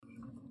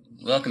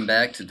Welcome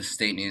back to the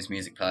State News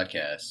Music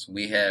Podcast.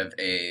 We have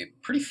a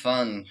pretty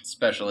fun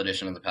special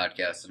edition of the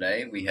podcast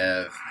today. We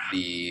have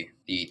the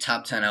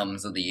top 10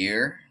 albums of the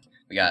year.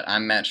 We got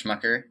I'm Matt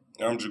Schmucker.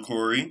 I'm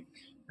Jequcory.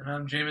 And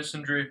I'm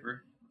Jameson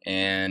Draper.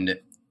 And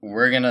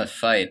we're going to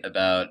fight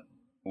about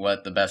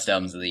what the best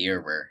albums of the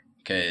year were.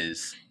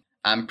 Because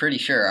I'm pretty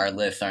sure our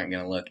lists aren't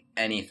going to look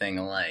anything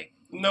alike.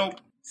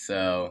 Nope.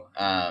 So,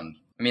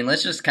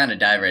 let's just kind of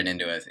dive right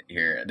into it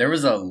here. There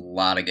was a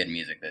lot of good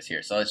music this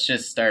year, so let's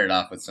just start it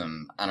off with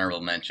some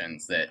honorable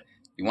mentions that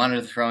you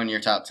wanted to throw in your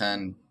top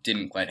 10,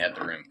 didn't quite have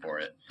the room for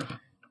it.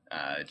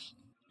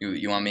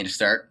 You want me to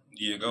start?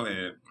 Yeah, go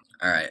ahead.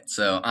 All right,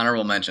 so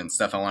honorable mentions,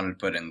 stuff I wanted to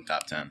put in the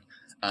top 10.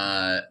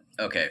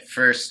 Okay,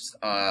 first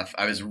off,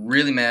 I was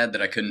really mad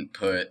that I couldn't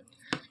put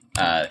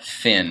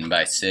Finn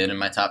by Syd in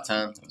my top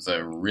 10. It was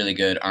a really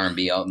good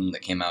R&B album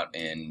that came out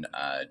in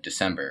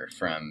December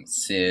from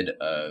Syd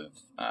of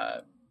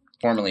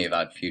formerly of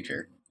Odd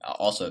Future,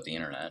 also at the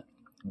internet.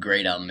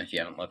 Great album if you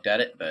haven't looked at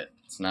it, but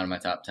it's not in my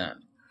top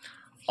 10.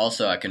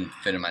 Also, I couldn't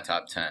fit in my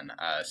top 10.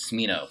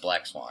 Smino,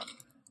 Blkswn.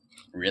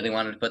 Really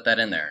wanted to put that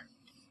in there.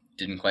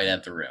 Didn't quite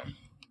have the room.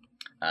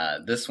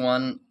 This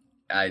one,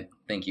 I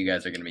think you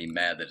guys are going to be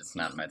mad that it's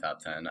not in my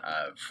top 10.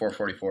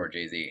 444,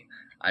 Jay-Z.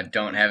 I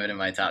don't have it in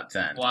my top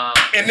 10. Wow.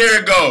 And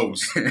there it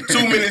goes.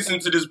 2 minutes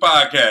into this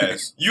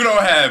podcast. You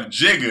don't have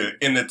Jigga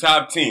in the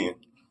top 10.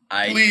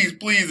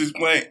 Please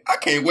explain. I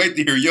can't wait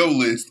to hear your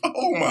list.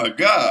 Oh, my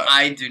God.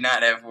 I do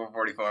not have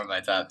 444 in my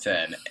top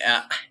 10.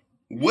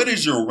 What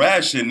is your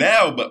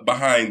rationale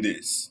behind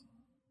this?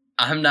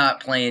 I'm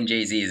not playing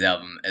Jay-Z's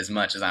album as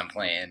much as I'm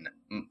playing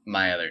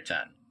my other 10.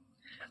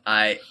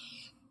 I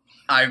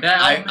like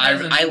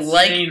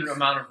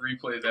amount of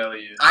replay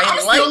value. I'm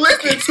still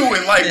listening to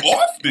it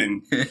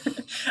often.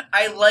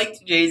 I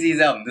liked Jay-Z's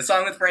album. The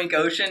song with Frank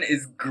Ocean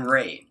is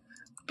great,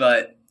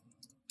 but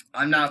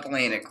I'm not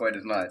playing it quite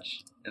as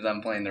much as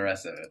I'm playing the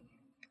rest of it.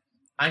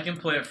 I can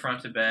play it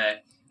front to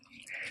back.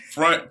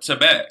 Front to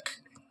back.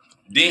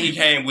 Then he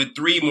came with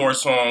 3 more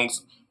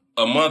songs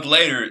a month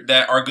later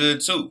that are good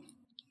too.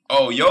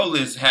 Oh, your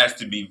list has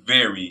to be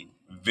very,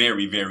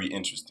 very, very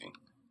interesting.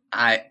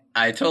 I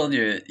told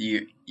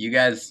you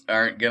guys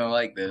aren't gonna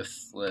like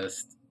this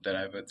list that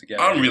I put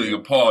together. I'm really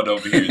appalled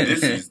over here.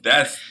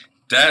 That's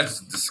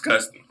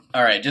disgusting.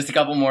 All right, just a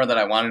couple more that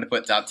I wanted to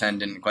put top 10,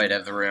 didn't quite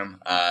have the room.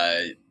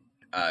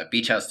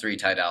 Beach House 3,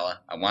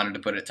 Dolla. I wanted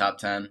to put it top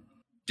 10,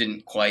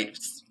 didn't quite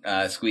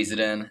squeeze it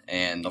in.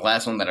 And the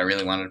last one that I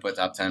really wanted to put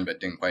top 10 but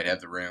didn't quite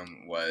have the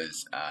room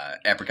was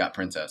Apricot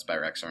Princess by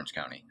Rex Orange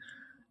County.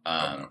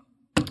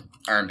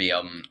 R&B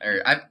album.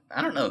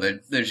 I don't know.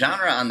 The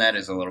genre on that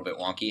is a little bit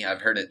wonky. I've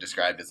heard it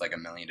described as like a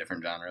million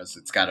different genres.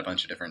 It's got a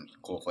bunch of different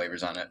cool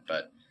flavors on it,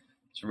 but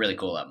it's a really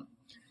cool album.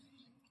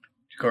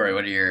 Corey,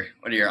 what are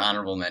your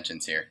honorable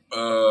mentions here?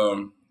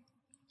 My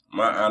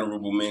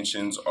honorable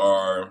mentions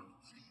are,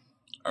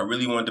 I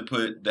really wanted to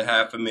put the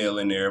 $500,000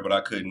 in there, but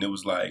I couldn't. It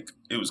was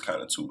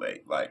kind of too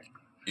late.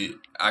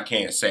 I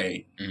can't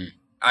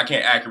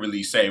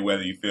accurately say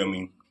whether, you feel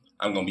me,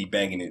 I'm going to be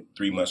banging it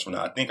 3 months from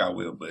now. I think I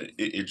will, but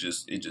it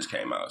just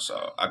came out,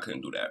 so I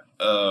couldn't do that.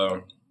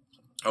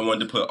 I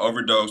wanted to put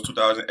Overdoz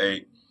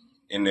 2008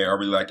 in there. I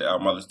really like the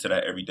album. I listen to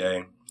that every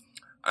day.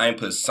 I ain't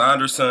put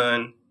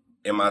Sonder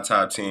in my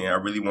top 10. I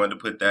really wanted to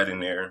put that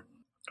in there.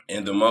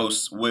 And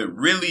what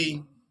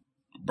really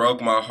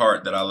broke my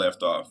heart that I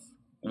left off,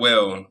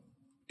 well,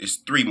 it's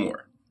 3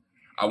 more.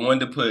 I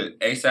wanted to put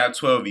A$AP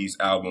Twelvy's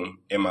album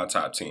in my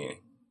top 10.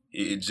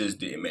 It just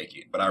didn't make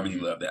it, but I really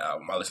love that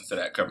album. I listened to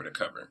that cover to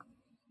cover.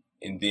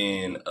 And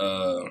then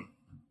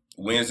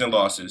Wins and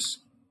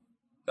Losses.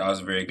 That was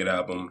a very good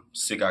album.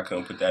 Sick I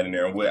couldn't put that in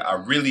there. And what I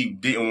really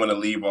didn't want to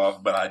leave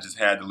off, but I just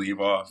had to leave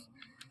off,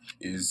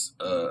 is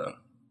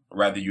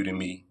Rather You Than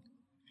Me.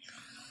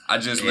 I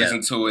just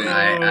listened to it.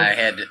 I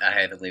had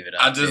to leave it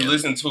up. I just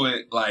listened to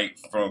it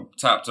from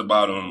top to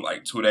bottom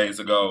 2 days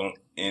ago,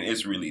 and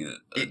it's really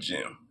a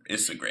gem.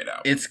 It's a great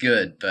album. It's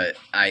good, but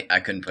I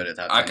couldn't put it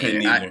top 10 I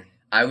couldn't either.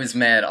 I was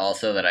mad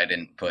also that I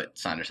didn't put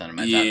Sonder in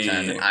my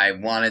top 10. I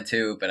wanted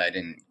to, but I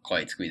didn't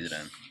quite squeeze it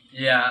in.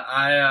 Yeah,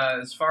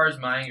 as far as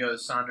mine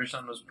goes, Sonder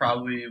was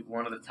probably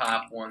one of the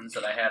top ones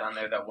that I had on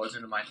there that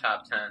wasn't in my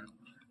top 10.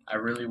 I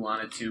really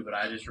wanted to, but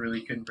I just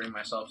really couldn't bring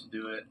myself to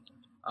do it.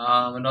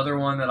 Another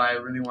one that I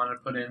really wanted to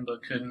put in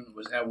but couldn't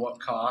was At What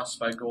Cost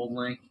by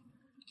Goldlink.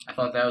 I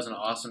thought that was an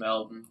awesome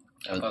album.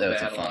 That was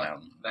a fun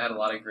album. They had a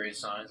lot of great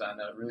songs on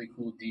that. Really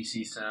cool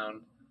DC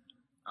sound.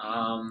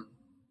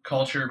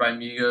 Culture by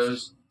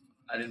Migos.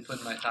 I didn't put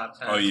in my top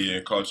 10. Oh, yeah,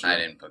 Culture. I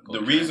didn't put Culture.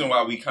 The reason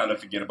why we kind of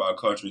forget about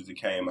Culture is it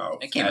came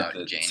out at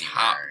the January.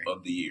 top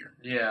of the year.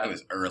 Yeah. It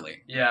was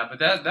early. Yeah, but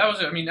that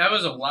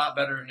was a lot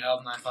better an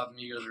album than I thought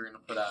the Migos were going to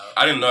put out.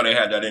 I didn't know they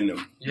had that in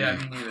them. Yeah,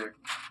 me neither.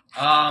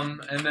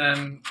 And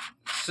then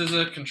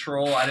SZA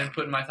Control, I didn't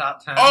put in my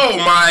top 10. Oh,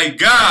 my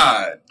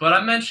God. But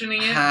I'm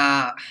mentioning it.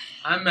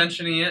 I'm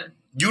mentioning it.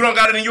 You don't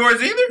got it in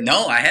yours either?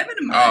 No, I have it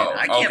in mine.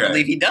 I can't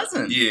believe he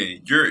doesn't. Yeah,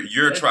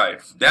 you're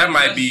trife. That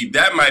might be.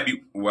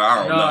 Well, I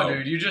don't know. No,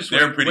 dude, you just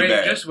They're pretty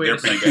bad. Just wait They're a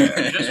pretty second.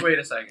 bad. Just wait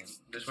a second.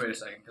 Just wait a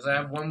second, because I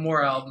have one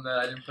more album that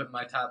I didn't put in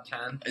my top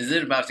 10. Is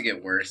it about to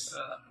get worse?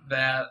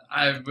 That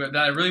I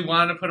really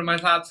wanted to put in my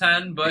top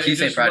 10 , but If you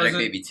say Project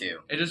Baby 2.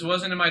 It just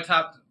wasn't in my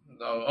top.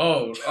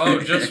 Oh,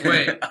 just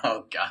wait.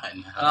 Oh God.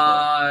 No.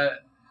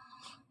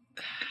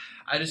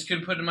 I just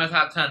couldn't put it in my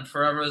top 10.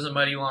 Forever is a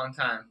mighty long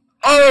time.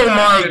 Oh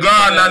my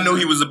God! I knew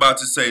he was about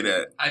to say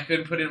that. I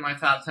couldn't put it in my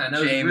top 10. It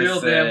was Jameson. real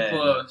damn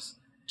close.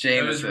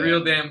 Jameson. It was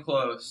real damn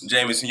close.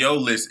 Jameson, your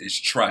list is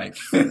tripe.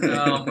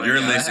 Oh my Your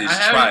God. list is I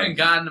haven't tripe. even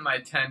gotten to my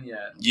 10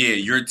 yet. Yeah,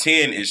 your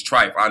 10 is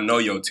tripe. I know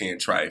your 10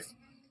 tripe.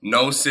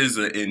 No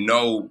SZA and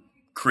no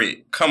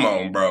K.R.I.T. Come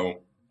on, bro.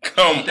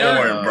 Come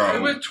on,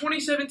 bro.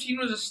 2017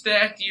 was a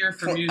stacked year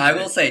for music. I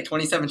will say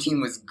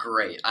 2017 was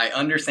great. I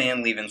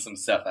understand leaving some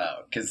stuff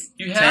out because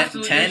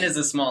 10 is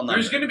a small number.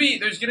 There's gonna be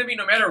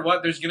no matter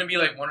what. There's gonna be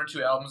like one or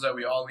two albums that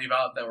we all leave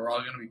out that we're all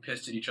gonna be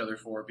pissed at each other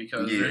for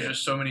because there's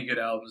just so many good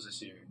albums this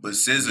year. But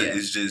SZA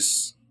is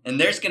just. And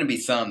there's going to be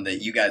some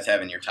that you guys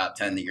have in your top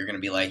 10 that you're going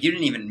to be like, you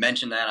didn't even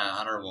mention that on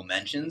honorable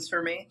mentions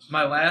for me.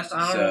 My last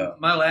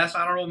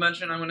honorable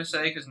mention I'm going to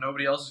say, because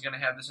nobody else is going to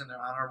have this in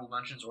their honorable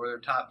mentions or their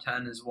top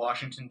 10, is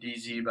Washington,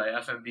 D.Z. by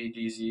FMB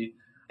DZ.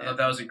 I thought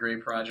that was a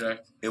great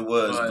project. It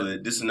was,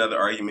 but this is another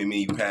argument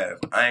me and you have.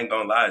 I ain't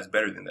going to lie, it's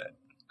better than that.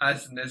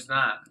 It's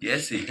not.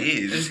 Yes, it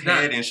is. It's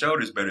Head not. and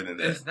Shoulders better than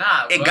that. It's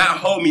not. It got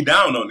Hold Me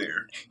Down on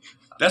there.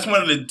 That's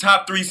one of the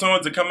top 3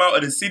 songs to come out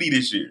of the city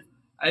this year.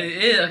 It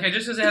is. Okay,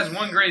 just because it has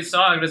one great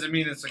song doesn't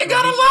mean it's a It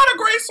got a lot of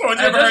great songs.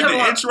 You ever heard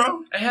the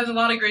intro? It has a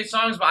lot of great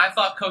songs, but I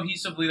thought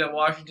cohesively that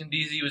Washington,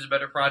 D.Z. was a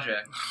better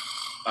project.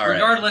 All right.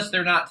 Regardless,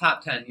 they're not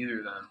top 10, either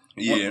of them.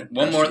 Yeah.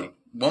 One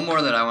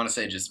more that I want to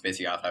say just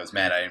spacing off. I was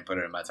mad I didn't put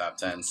it in my top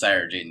 10.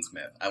 SYRE, Jaden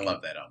Smith. I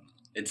love that album.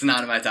 It's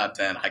not in my top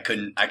 10. I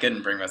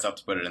couldn't bring myself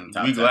to put it in the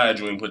top 10. We glad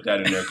you didn't put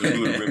that in there because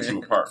we would have ripped you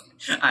apart.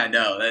 I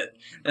know.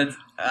 That's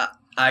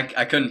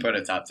I couldn't put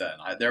a top 10.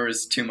 There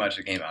was too much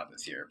that came out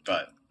this year,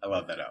 but I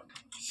love that album.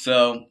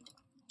 So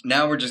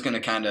now we're just going to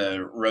kind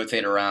of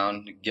rotate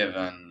around,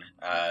 given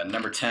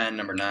number 10,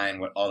 number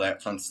 9, all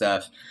that fun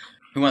stuff.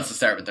 Who wants to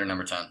start with their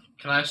number 10?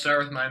 Can I start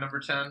with my number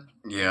 10?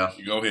 Yeah.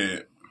 Go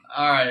ahead.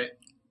 All right.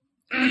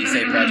 You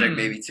say Project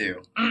Baby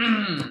 2.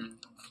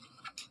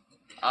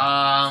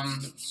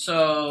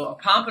 So a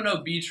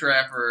Pompano Beach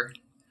rapper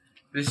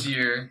this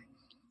year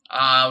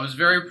was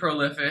very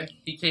prolific.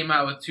 He came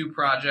out with 2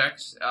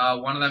 projects.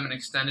 One of them an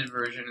extended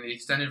version, and the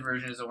extended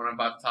version is the one I'm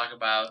about to talk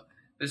about.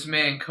 This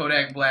man,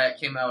 Kodak Black,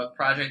 came out with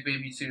Project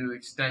Baby 2,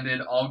 extended,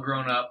 all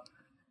grown up.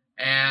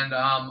 And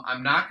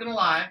I'm not going to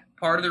lie,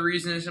 part of the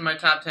reason it's in my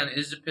top 10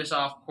 is to piss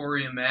off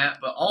Corey and Matt,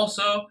 but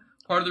also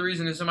part of the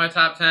reason it's in my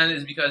top 10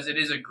 is because it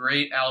is a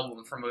great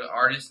album from an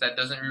artist that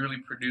doesn't really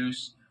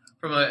produce,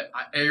 from an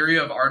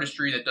area of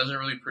artistry that doesn't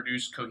really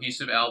produce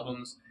cohesive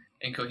albums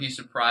and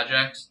cohesive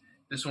projects.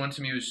 This one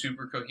to me was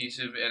super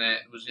cohesive and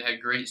it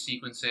had great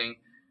sequencing.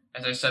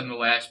 As I said in the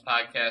last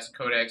podcast,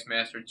 Kodak's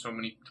mastered so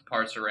many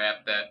parts of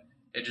rap that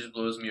it just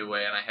blows me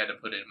away, and I had to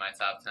put it in my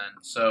top 10.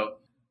 So,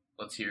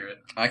 let's hear it.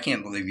 I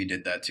can't believe you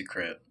did that to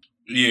K.R.I.T.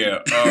 Yeah,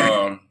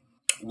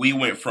 we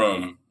went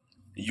from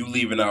you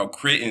leaving out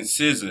K.R.I.T and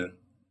SZA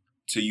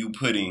to you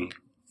putting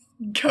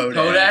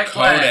Kodak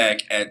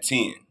at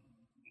 10.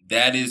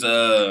 That is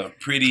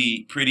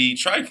pretty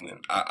trifling,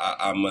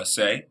 I must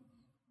say.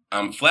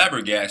 I'm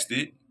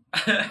flabbergasted.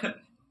 That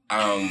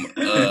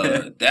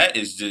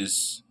is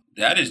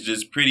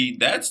just pretty.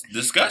 That's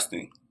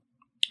disgusting.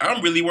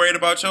 I'm really worried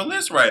about your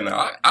list right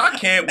now. I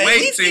can't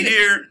wait to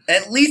hear.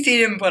 At least he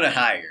didn't put it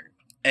higher.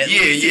 Because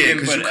you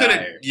could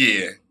have.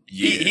 Yeah.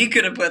 He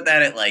could have put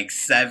that at like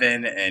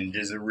 7 and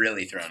just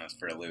really thrown us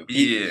for a loop.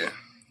 He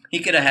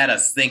could have had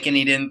us thinking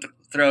he didn't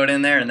throw it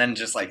in there and then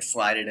just like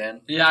slide it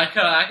in. Yeah, I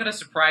could have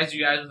surprised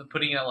you guys with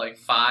putting it at like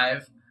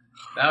 5.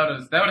 That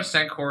would have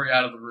sent Corey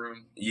out of the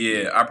room.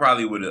 Yeah, I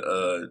probably would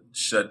have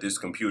shut this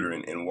computer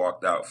and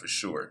walked out for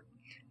sure.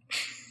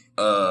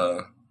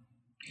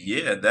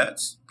 Yeah,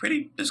 that's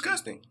pretty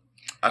disgusting,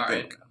 I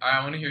think. All right,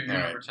 I want to hear your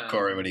number 10.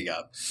 Corey, what do you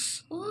got?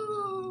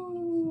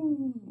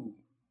 Ooh.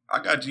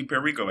 I got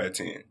Perico at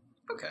 10.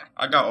 Okay.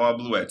 I got All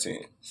Blue at 10.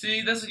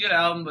 See, that's a good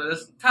album, but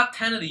it's top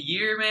 10 of the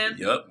year, man.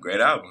 Yup, great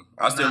album.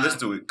 I still listen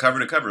to it cover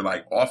to cover,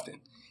 like,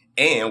 often.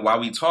 And while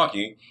we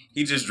talking,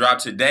 he just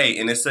dropped today,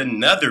 and it's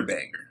another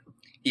banger.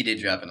 He did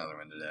drop another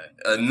one today.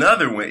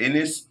 Another one, and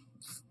it's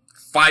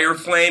fire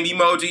flame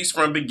emojis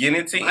from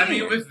beginning to end. I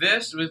mean, with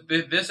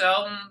this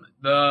album,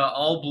 the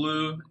All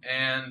Blue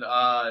and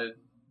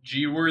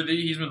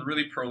G-Worthy, he's been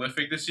really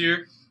prolific this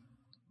year.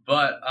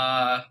 But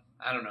I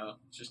don't know,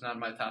 it's just not in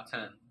my top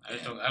 10. I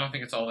don't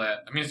think it's all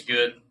that. I mean, it's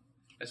good.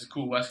 It's a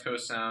cool West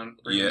Coast sound.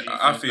 Yeah,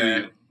 I feel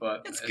you.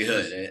 But it's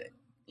good.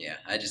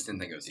 I just didn't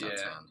think it was top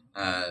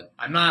 10.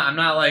 I'm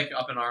not like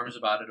up in arms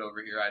about it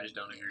over here. I just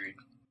don't agree.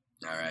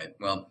 All right.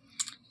 Well,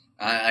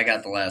 I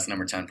got the last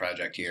number 10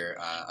 project here.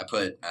 I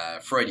put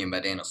Freudian by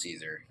Daniel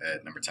Caesar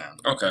at number 10.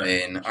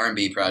 Okay. An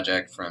R&B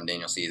project from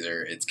Daniel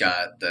Caesar. It's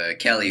got the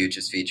Kali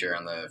Uchis feature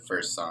on the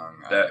first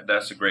song.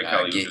 That's a great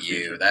Kali Uchis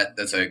feature.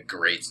 That's a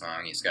great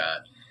song. He's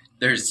got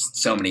there's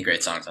so many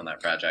great songs on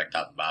that project,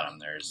 top to bottom.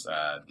 There's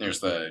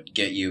the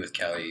Get You with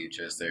K.R.I.T.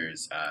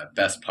 There's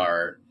Best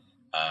Part.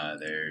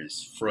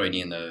 There's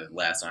Freudian. The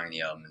last song on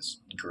the album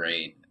is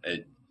great.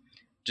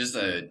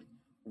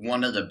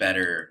 One of the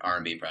better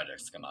R&B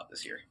projects to come out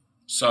this year.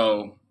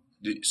 So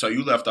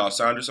you left off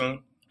Sonder?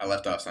 I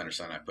left off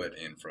Sonder. I put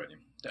in Freudian.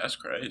 That's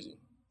crazy.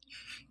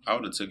 I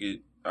would have took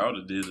it. I would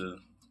have did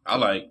I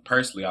like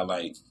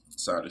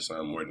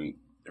Sonder more than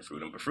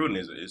Freudian, but Freudian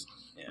is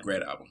a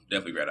great album.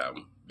 Definitely great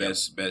album.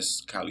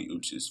 Best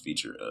K.R.I.T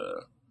feature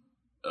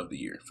of the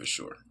year for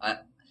sure.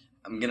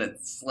 I'm gonna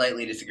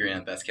slightly disagree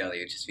on best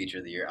K.R.I.T feature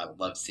of the year. I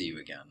love See You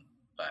Again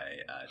by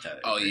Tyler.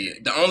 Oh yeah.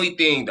 The only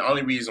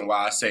reason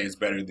why I say it's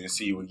better than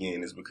See You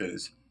Again is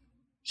because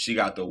she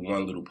got the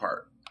one little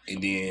part.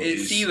 And then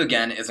See You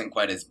Again isn't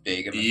quite as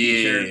big of a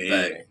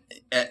feature,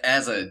 but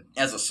as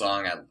a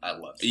song, I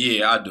love it.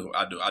 Yeah, I do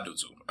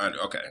too.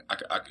 Okay,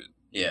 I could.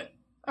 Yeah.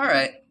 All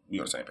right. We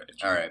on the same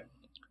page. All right.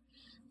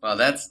 Well,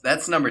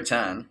 that's number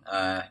 10.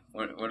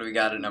 What do we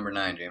got at number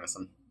 9,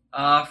 Jameson?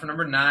 For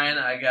number 9,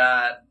 I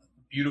got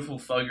Beautiful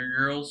Thugger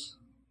Girls,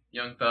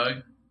 Young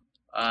Thug.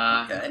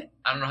 Okay.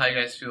 I don't know how you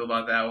guys feel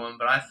about that one,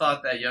 but I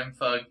thought that Young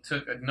Thug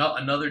took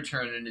another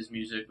turn in his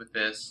music with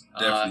this.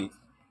 Definitely.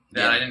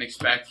 I didn't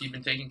expect. He'd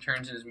been taking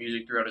turns in his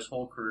music throughout his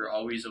whole career,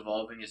 always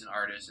evolving as an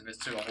artist, and this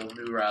took a whole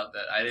new route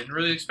that I didn't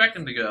really expect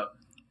him to go.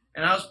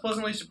 And I was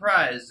pleasantly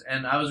surprised.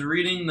 And I was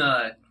reading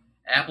the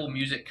Apple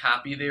Music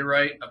copy they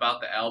write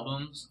about the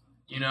albums,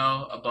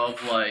 above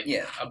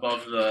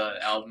the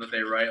album that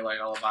they write,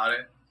 like all about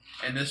it.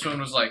 And this one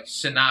was like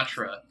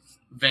Sinatra,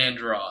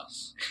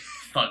 Vandross,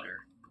 Thugger.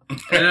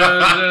 And it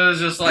was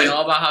just like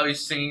all about how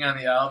he's singing on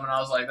the album, and I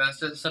was like, that's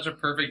just such a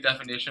perfect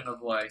definition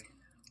of like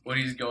what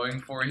he's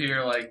going for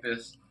here, like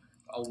this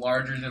a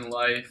larger than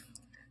life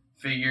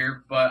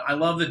figure. But I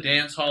love the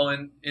dance hall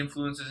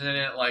influences in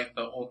it, like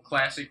the old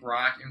classic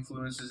rock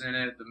influences in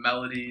it, the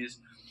melodies.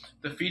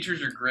 The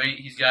features are great.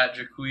 He's got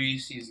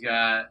Jequcory, he's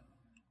got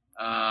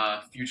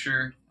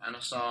Future on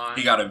a song.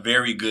 He got a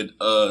very good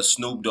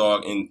Snoop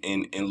Dogg and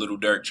Lil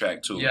Durk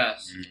track too.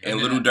 Yes.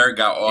 And Lil Durk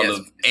got all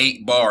of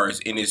 8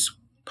 bars, and it's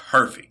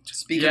perfect.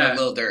 Speaking of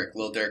Lil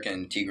Durk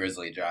and T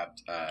Grizzly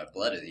dropped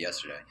Blooded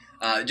yesterday.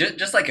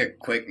 Just like a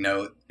quick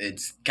note,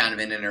 it's kind of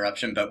an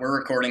interruption, but we're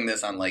recording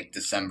this on like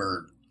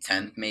December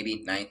 10th,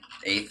 maybe 9th,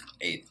 8th,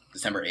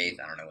 December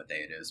 8th. I don't know what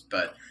day it is,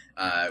 but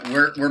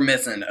we're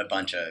missing a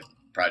bunch of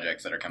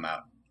projects that are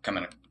gonna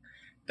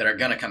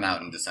come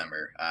out in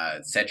December.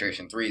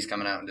 Saturation 3 is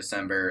coming out in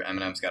December.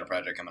 Eminem's got a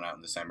project coming out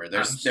in December.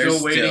 I'm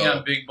still waiting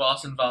on Big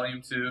Bossin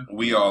Volume 2.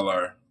 We all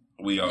are.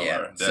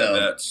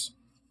 That's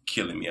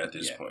killing me at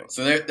this point.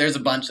 So there's a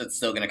bunch that's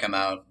still going to come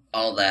out.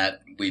 All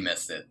that, we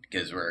missed it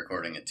because we're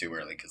recording it too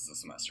early because the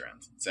semester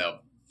ends. So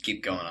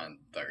keep going on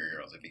Thugger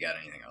Girls if you got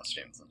anything else,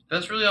 Jameson.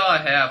 That's really all I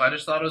have. I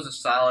just thought it was a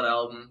solid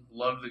album.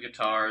 Loved the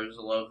guitars.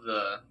 Loved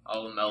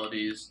all the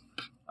melodies.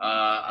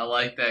 I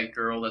like that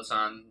girl that's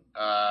on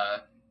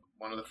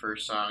one of the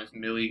first songs,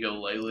 Millie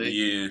Go Lately.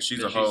 Yeah,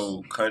 she's a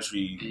whole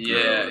country girl.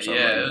 Yeah, like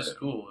it was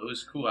cool. It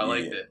was cool. I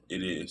liked it.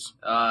 It is.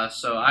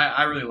 So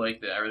I really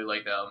liked it. I really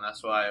liked the album.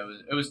 That's why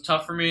it was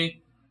tough for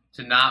me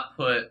to not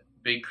put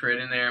Big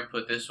K.R.I.T in there and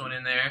put this one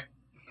in there.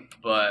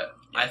 But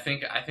I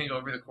think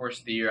over the course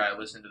of the year I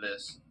listened to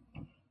this,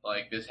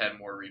 like this had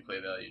more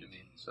replay value to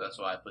me. So that's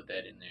why I put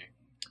that in there.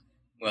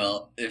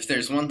 Well, if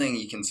there's one thing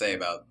you can't say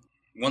about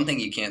Young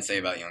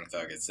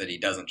Thug, it's that he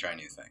doesn't try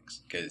new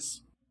things.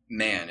 Because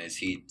man, is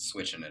he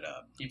switching it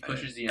up. He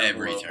pushes the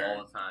envelope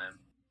all the time.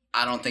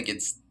 I don't think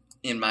it's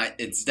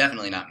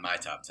definitely not in my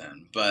top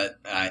 10, but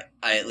I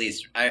at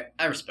least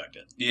respect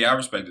it. Yeah, I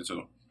respect it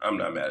too. I'm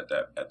not mad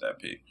at that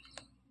pick.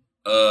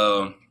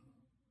 I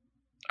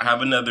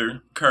have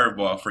another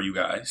curveball for you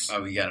guys.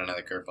 Oh, we got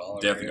another curveball?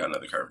 Definitely got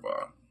another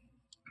curveball.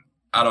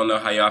 I don't know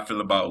how y'all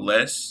feel about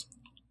Les,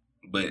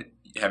 but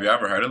have y'all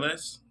ever heard of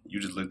Les? You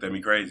just looked at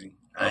me crazy.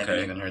 I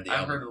haven't even heard the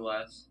album. I've heard of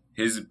Les.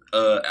 His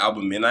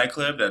album Midnight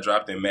Club that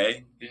dropped in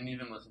May. Didn't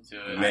even listen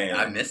to it. Man,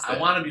 I missed it. I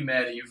want to be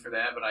mad at you for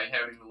that, but I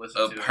haven't even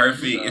listened to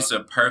it. It's a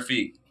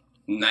perfect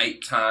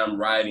nighttime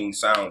riding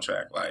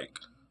soundtrack. Like,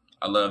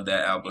 I love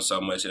that album so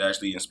much. It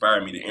actually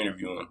inspired me to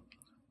interview him.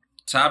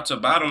 Top to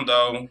bottom,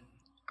 though,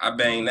 I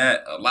bang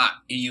that a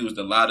lot. He used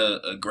a lot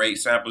of great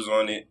samples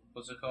on it.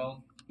 What's it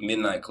called?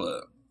 Midnight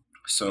Club.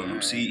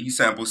 He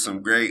sampled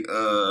some great,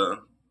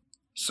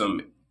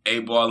 some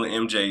A-Ball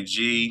and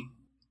MJG,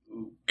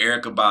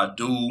 Erykah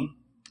Badu.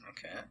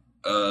 Okay.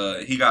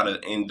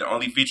 And the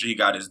only feature he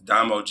got is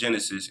Damo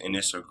Genesis, and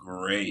it's a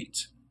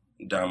great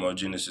Damo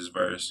Genesis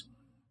verse.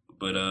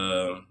 But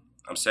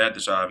I'm sad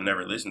that y'all have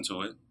never listened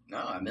to it. No,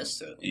 I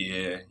missed it.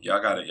 Yeah,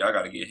 y'all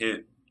gotta get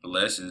hit.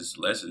 Les is.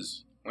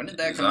 When did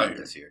that come out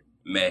this year?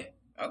 May.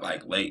 Okay.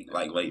 Like late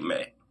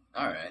May.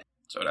 All right.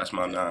 So that's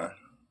my 9.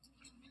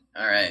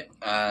 All right.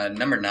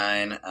 Number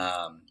 9.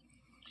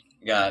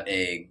 Got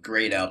a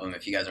great album.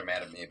 If you guys are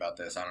mad at me about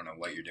this, I don't know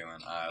what you're doing.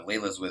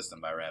 Laila's Wisdom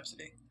by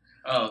Rapsody.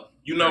 Oh.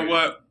 You know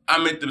what? I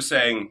meant to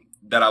say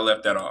that I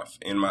left that off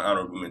in my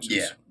honorable mentions.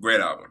 Yeah. Great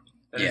album.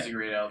 That is a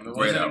great album. It Great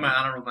wasn't in album. my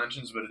honorable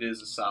mentions, but it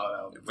is a solid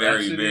album. Very,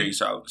 Rapsody, very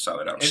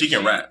solid album. She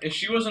can rap. If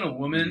she wasn't a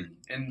woman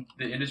in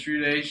the industry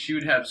today, she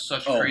would have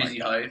such Oh my crazy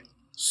God. hype.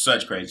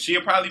 Such crazy.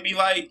 She'd probably be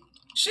like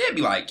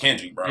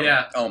Kendrick, bro.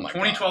 Yeah. Oh my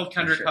 2012 God,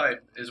 Kendrick for sure.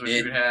 hype is what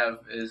she would have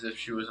is if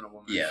she wasn't a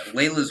woman. Yeah,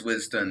 Laila's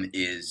Wisdom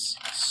is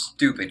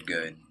stupid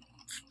good,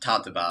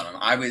 top to bottom.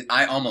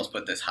 I almost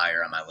put this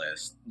higher on my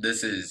list.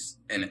 This is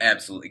an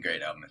absolutely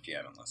great album if you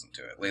haven't listened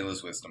to it.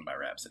 Laila's Wisdom by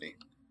Rapsody.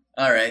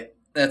 All right,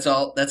 that's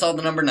all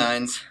the number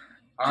 9s.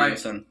 All right.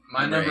 Jameson,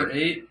 My number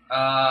 8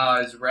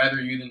 is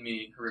Rather You Than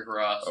Me, Rick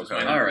Ross. is Okay. my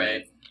number All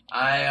right.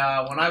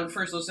 8. When I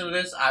first listened to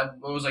this, I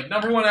was like,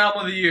 number 1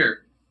 album of the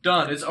year.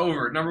 Done. It's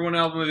over. Number 1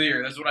 album of the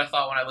year. That's what I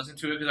thought when I listened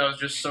to it because I was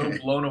just so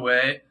blown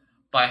away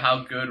by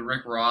how good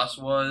Rick Ross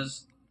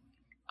was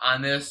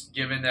on this,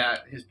 given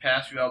that his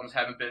past few albums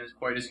haven't been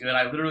quite as good.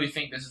 I literally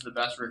think this is the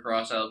best Rick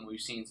Ross album we've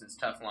seen since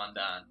Teflon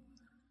Don.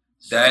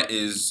 So, That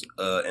is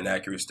an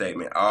accurate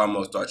statement. I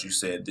almost thought you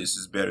said this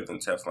is better than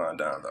Teflon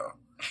Don, though.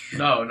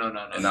 No.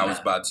 And I was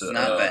about to. It's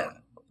not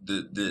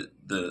bad.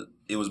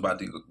 It was about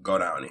to go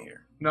down in here.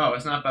 No,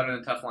 it's not better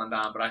than Teflon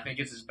Don, but I think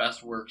it's his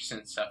best work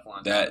since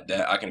Teflon Don.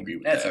 That I can agree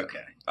with. That's that. okay.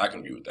 I can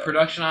agree with that.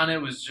 Production on it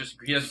was just,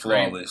 he has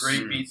Flawless.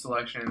 great beat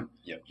selection.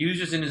 Yep. He was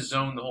just in his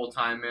zone the whole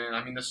time, man.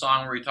 I mean, the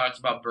song where he talks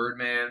about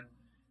Birdman,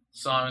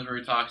 songs where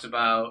he talks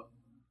about,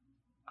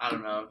 I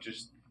don't know,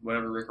 just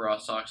whatever Rick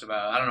Ross talks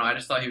about. I don't know. I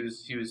just thought he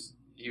was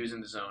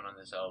in the zone on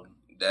this album.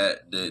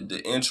 That the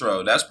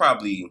intro. That's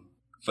probably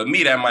for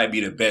me. That might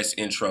be the best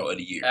intro of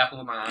the year. Apple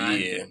of my eye.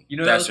 Yeah, You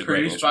know that that's was a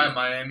great produced by intro.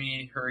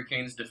 Miami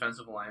Hurricanes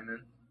defensive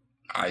lineman.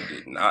 I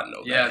did not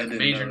know Yeah, that. the didn't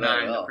Major know that at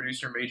 9, the all.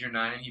 producer Major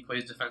 9. He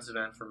plays defensive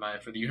end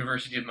for the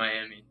University of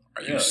Miami.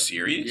 Are Yeah. you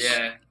serious?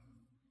 Yeah.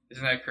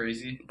 Isn't that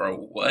crazy? Bro,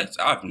 what?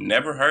 I've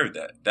never heard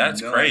that.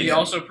 That's No. crazy. He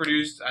also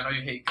produced, I know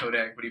you hate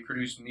Kodak, but he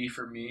produced Me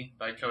for Me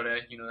by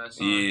Kodak. You know that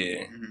song?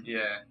 Yeah.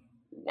 Yeah.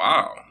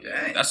 Wow.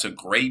 Yeah. That's a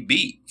great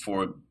beat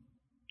for a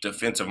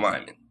defensive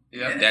lineman.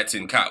 Yep. That's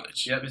in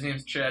college. Yep, his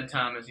name's Chad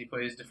Thomas. He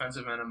plays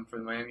defensive end for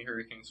the Miami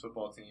Hurricanes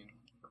football team.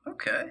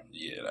 Okay.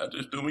 Yeah, that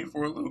just threw me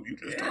for a loop. You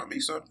just Yeah. taught me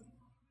something.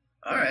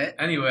 All right.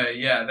 Anyway,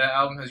 yeah, that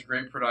album has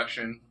great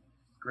production,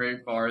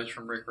 great bars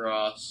from Rick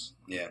Ross.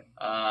 Yeah.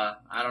 I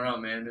don't know,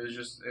 man.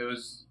 It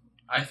was.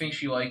 I think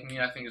She Like Me.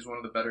 I think is one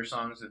of the better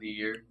songs of the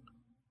year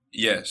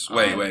Yes.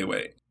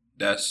 Wait.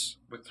 That's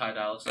with Ty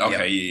Dolla $ign.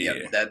 okay. Yep,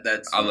 Yeah. yep.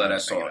 That's. I love what that I'm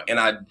song. thinking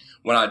And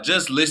when I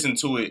just listened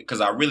to it, because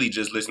I really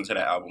just listened to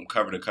that album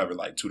cover to cover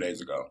like 2 days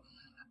ago,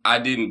 I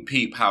didn't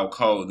peep how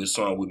cold the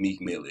song with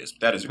Meek Mill is.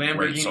 That is a great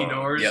Lamborghini song.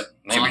 Doors. Yep.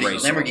 It's a great Awesome.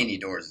 song. Lamborghini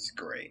Doors is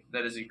great.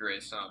 That is a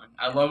great song.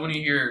 I love when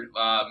you hear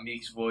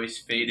Meek's voice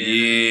fade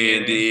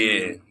in.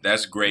 Yeah.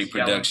 That's great He's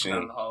yelling production.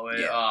 down the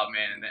hallway. Yeah. Oh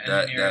man, the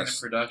That- engineering, that's-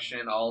 the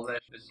production, all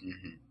that is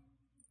Mm-hmm.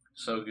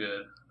 so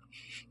good.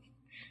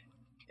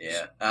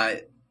 Yeah.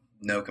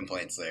 No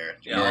complaints there.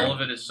 Yeah, Yeah. all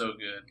of it is so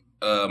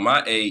good.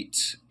 My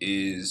 8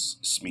 is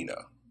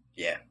Smino.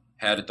 Yeah.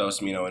 Had to throw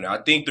Smino in there. I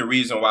think the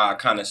reason why I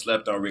kind of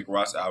slept on Rick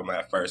Ross' album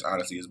at first,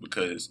 honestly, is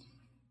because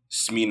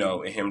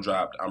Smino and him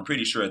dropped, I'm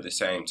pretty sure, at the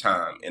same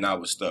time, and I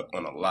was stuck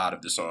on a lot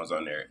of the songs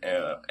on there.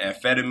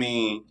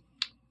 Amphetamine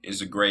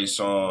is a great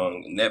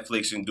song.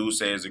 Netflix and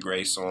Duce is a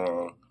great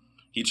song.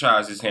 He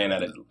tries his hand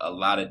at a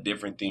lot of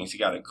different things. He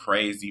got a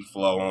crazy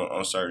flow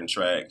on certain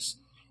tracks,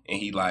 and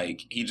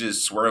he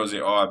just swirls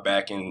it all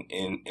back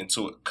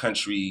into a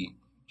country,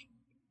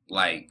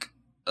 like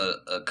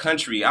a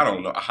country. I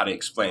don't know how to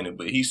explain it,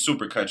 but he's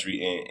super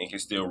country and can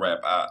still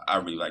rap. I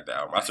really like the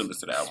album. I still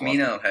listen to the album.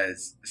 Smino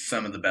has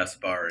some of the best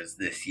bars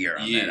this year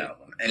on Yeah, that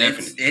album, and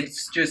definitely.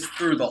 it's just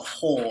through the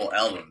whole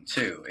album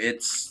too.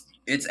 It's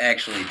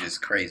actually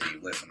just crazy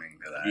listening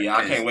to that. Yeah,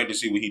 I 'cause- can't wait to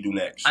see what he do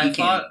next. I He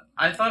can-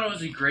 thought it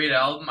was a great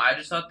album. I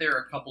just thought there were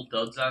a couple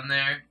duds on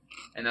there,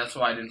 and that's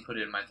why I didn't put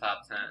it in my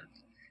top 10.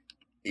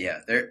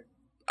 Yeah, there.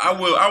 I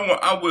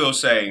will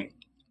say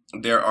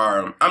there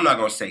are. I'm not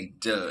gonna say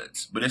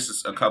duds, but it's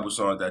just a couple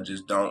songs that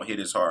just don't hit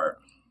as hard.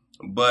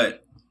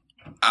 But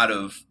out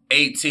of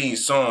 18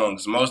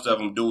 songs, most of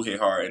them do hit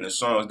hard, and the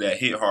songs that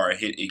hit hard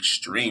hit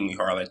extremely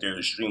hard. Like they're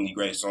extremely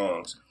great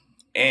songs.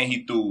 And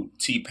he threw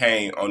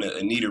T-Pain on the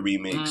Anita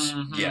remix,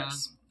 Mhm.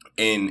 Yes.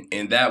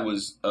 and that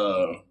was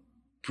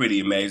pretty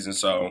amazing.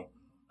 So,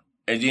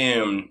 and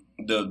then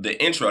the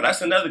intro.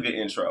 That's another good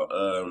intro.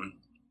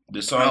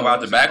 The song Oh, about what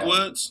the was it called?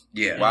 backwoods.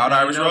 Yeah. Wild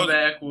Irish No Rose?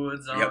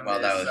 backwoods on Yep, well,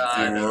 that this was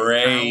side.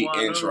 great I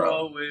wanna intro.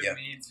 roll with Yep.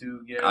 me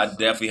to get I some.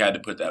 definitely had to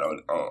put that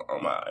on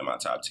my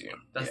top 10.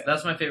 Yeah.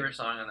 That's my favorite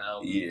song on the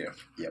album.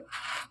 Yeah.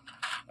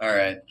 All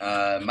right.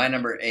 My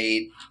number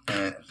 8.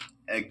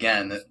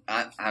 Again,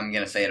 I'm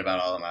gonna say it about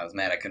all of them. I was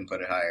mad I couldn't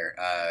put it higher.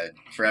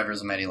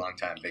 Forever's a mighty long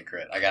time. Big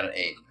crit. I got an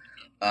 8.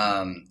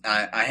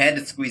 I had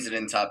to squeeze it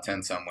in top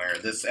 10 somewhere.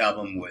 This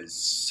album was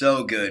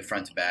so good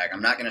front to back.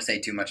 I'm not gonna say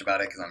too much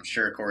about it because I'm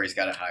sure Corey's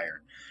got it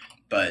higher.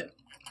 But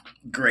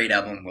great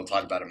album. We'll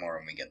talk about it more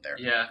when we get there.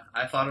 Yeah,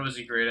 I thought it was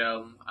a great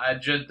album. I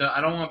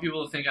don't want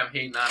people to think I'm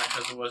hating on it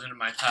because it wasn't in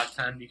my top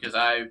 10 because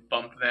I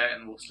bumped that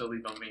and will still be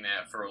bumping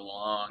that for a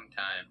long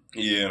time.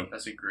 Yeah.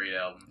 That's a great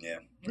album.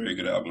 Very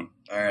good album.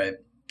 All right.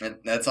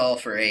 That's all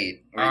for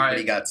 8. All right. What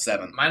do you got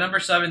 7? My number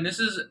 7.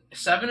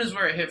 7 is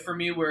where it hit for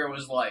me, where it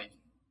was like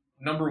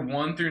number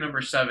 1 through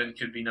number 7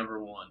 could be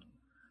number 1.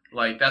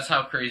 Like that's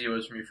how crazy it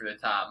was for me for the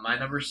top. My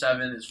number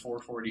 7 is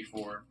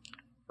 444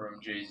 from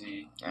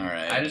Jay-Z. All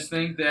right. I just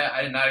think that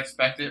I did not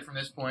expect it from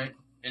this point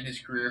in his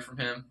career from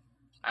him.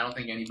 I don't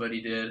think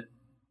anybody did.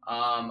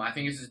 I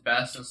think it's his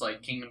best since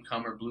like Kingdom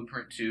Come or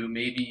Blueprint 2,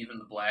 maybe even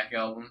the Black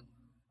Album.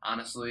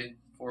 Honestly,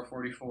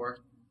 444.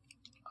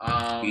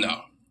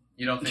 No.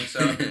 You don't think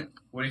so?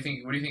 What do you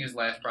think? What do you think his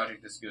last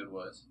project this good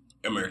was?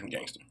 American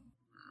Gangster.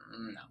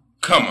 No.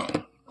 Come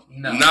on.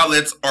 No. Now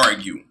let's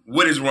argue.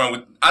 What is wrong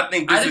with? I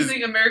just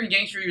think American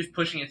Gangster, he was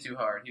pushing it too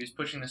hard. He was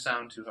pushing the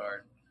sound too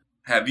hard.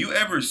 Have you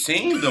ever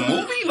seen the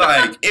movie?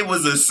 Like it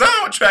was a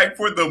soundtrack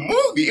for the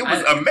movie. It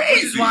was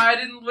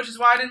amazing. Which is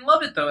why I didn't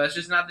love it though. That's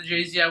just not the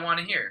Jay-Z I want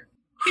to hear.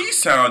 He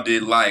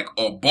sounded like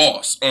a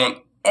boss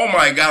on. Oh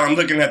my God! I'm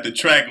looking at the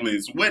track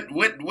list. What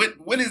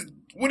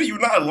do you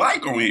not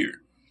like on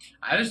here?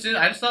 I just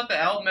thought the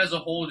album as a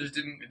whole just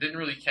didn't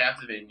really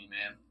captivate me,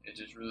 man. It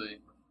just really.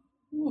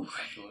 I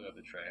have to look up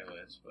the track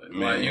list, but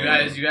Man. you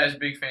guys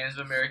big fans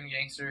of American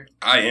Gangster?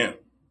 I am.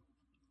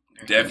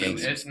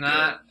 Definitely. It's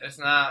not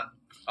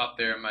up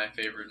there in my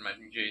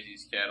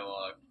Jay-Z's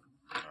catalog.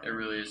 It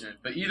really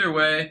isn't. But either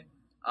way,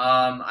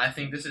 I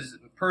think this is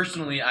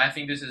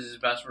his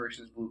best work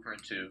since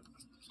Blueprint 2.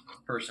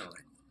 Personally.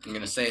 I'm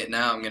gonna say it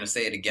now. I'm gonna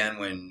say it again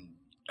when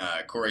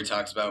Corey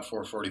talks about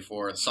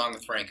 444. The song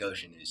with Frank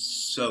Ocean is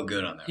so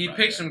good on that. He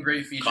picked some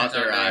great features. Caught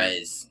Their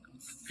Eyes.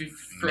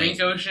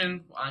 Frank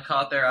Ocean on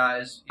Caught Their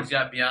Eyes. He's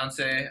got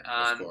Beyonce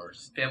on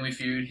Family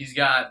Feud. He's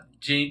got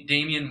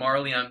Damian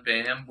Marley on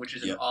Bam, which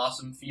is an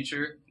awesome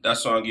feature. That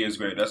song is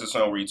great. That's a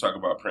song where you talk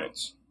about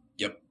Prince.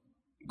 Yep.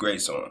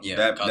 Great song. Yeah,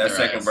 that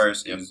second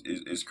verse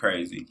is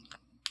crazy.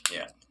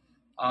 Yeah.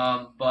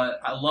 But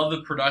I love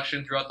the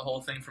production throughout the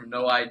whole thing from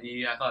No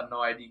ID. I thought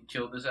No ID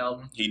killed this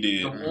album. He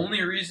did. The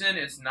only reason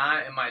it's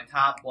not in my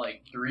top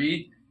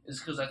 3 is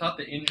because I thought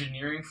the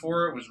engineering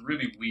for it was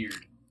really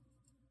weird.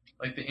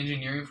 Like the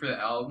engineering for the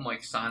album,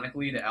 like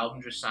sonically, the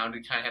album just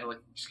sounded kind of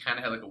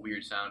had a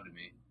weird sound to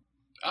me.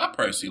 I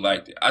personally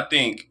liked it. I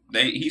think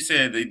he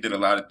said they did a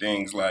lot of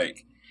things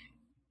like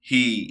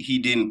he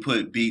didn't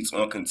put beats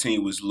on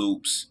continuous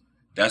loops.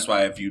 That's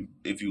why if you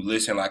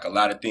listen, like a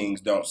lot of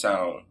things don't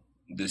sound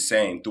the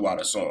same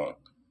throughout a song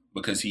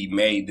because he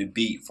made the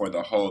beat for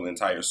the whole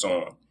entire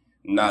song.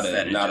 Not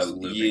a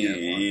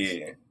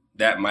yeah.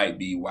 That might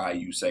be why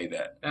you say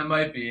that. That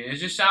might be.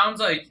 It sounded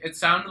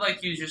like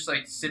he was just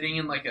like sitting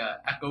in like a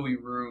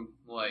echoey room,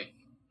 like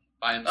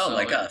by himself. Oh,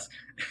 like us.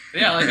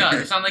 Yeah, like us.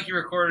 It sounded like he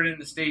recorded in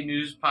the State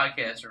News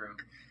podcast room.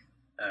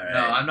 All right. No,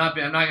 I'm not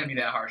gonna be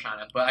that harsh on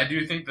it, but I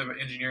do think the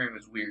engineering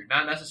was weird.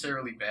 Not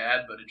necessarily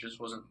bad, but it just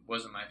wasn't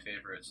my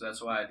favorite. So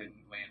that's why I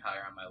didn't land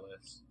higher on my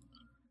list.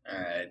 All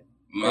right.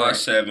 My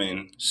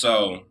 7.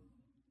 So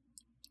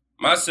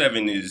my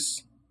 7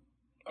 is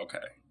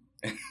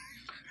okay.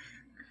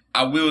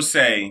 I will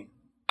say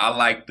I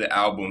like the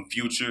album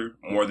Future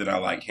more than I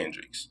like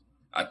Hendrix.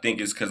 I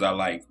think it's because I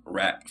like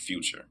rap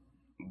Future.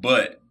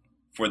 But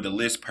for the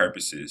list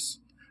purposes,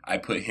 I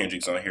put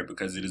Hendrix on here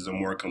because it is a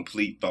more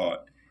complete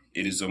thought.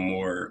 It is a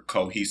more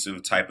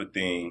cohesive type of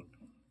thing.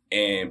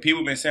 And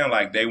people been saying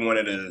like they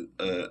wanted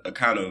a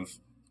kind of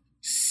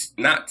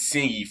not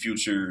singy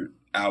Future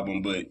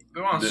album, but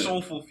they want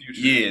soulful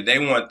Future. Yeah, they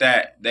want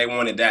that. They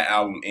wanted that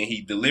album, and he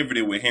delivered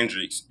it with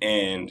Hendrix,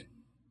 and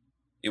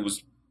it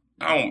was.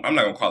 I'm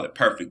not gonna call it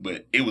perfect,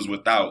 but it was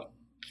without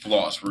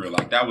flaws for real.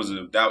 Like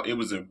it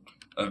was a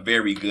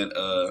very good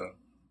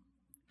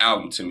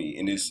album to me,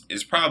 and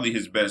it's probably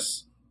his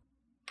best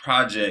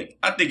project.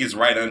 I think it's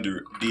right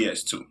under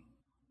DS2.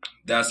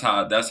 That's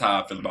how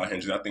I feel about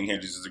Hendrix. I think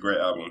Hendrix is a great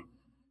album.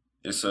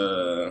 His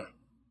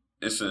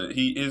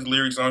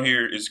lyrics on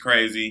here is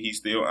crazy. He's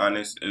still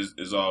honest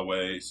as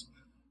always.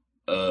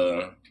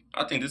 I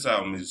think this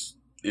album is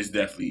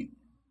definitely.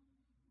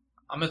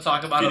 I'm gonna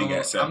talk about it.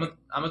 I'm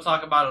gonna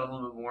talk about it a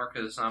little bit more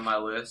because it's on my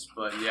list.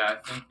 But yeah,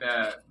 I think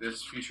that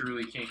this Future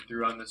really came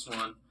through on this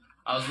one.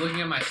 I was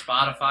looking at my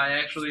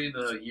Spotify actually,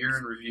 the year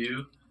in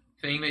review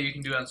thing that you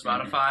can do on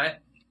Spotify,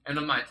 and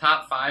of my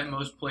top 5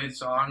 most played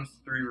songs,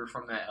 3 were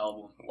from that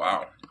album.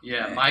 Wow.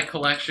 Yeah, My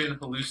Collection,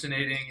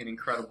 Hallucinating, and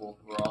Incredible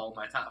were all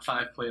my top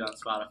 5 played on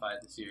Spotify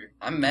this year.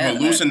 I'm mad.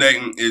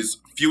 Hallucinating is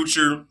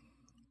Future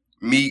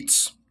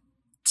meets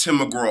Tim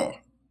McGraw.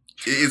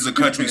 It is a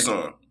country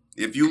song.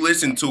 If you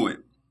listen to it,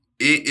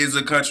 it is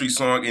a country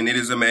song and it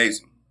is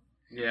amazing.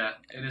 Yeah,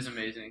 it is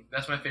amazing.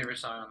 That's my favorite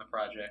song on the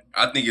project.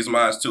 I think it's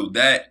mine too.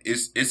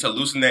 It's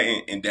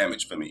Hallucinating and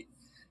Damage for me.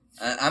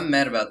 I'm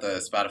mad about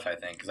the Spotify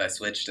thing because I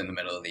switched in the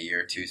middle of the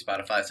year to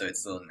Spotify, so it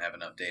still didn't have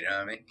an update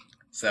on me.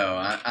 So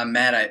I'm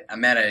mad. I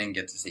didn't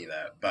get to see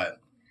that. But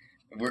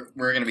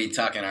we're gonna be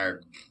talking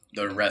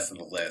the rest of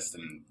the list,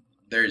 and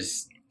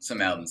there's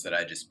some albums that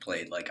I just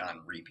played like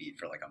on repeat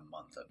for like a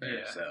month up there.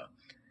 Yeah. So,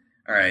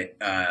 all right,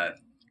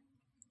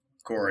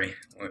 Corey,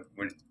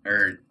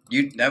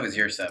 that was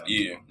your 7.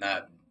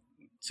 Yeah.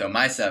 So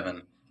my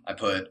 7, I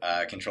put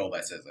Control by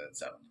SZA at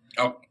 7.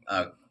 Oh.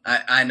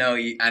 I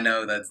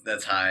know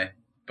that's high,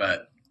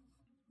 but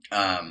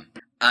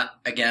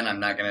again, I'm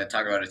not gonna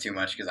talk about it too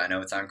much because I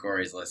know it's on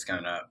Corey's list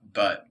coming up.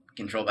 But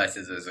Controlled by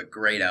SZA is a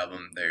great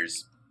album.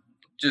 There's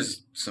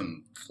just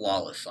some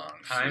flawless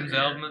songs. Times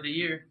album of the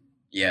year.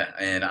 Yeah,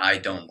 and I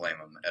don't blame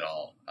him at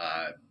all.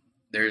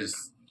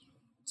 There's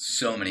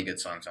so many good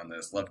songs on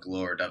this. Love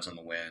Galore, Doves on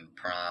the Wind,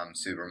 Prom,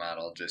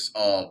 Supermodel, just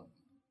all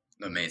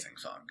amazing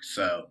songs.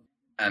 So,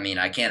 I mean,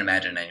 I can't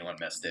imagine anyone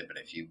missed it, but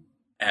if you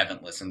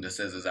haven't listened to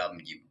SZA's album,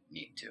 you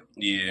need to.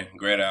 Yeah,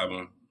 great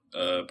album.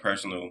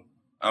 Personal.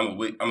 I'm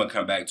gonna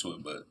come back to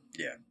it, but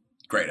yeah,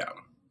 great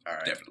album. All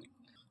right, definitely.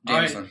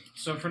 Jameson. All right,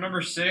 so for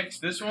number 6,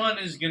 this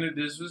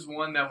was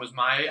one that was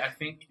I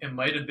think it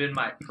might have been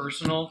my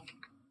personal.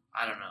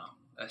 I don't know.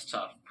 That's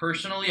tough.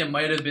 Personally, it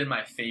might have been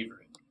my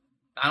favorite.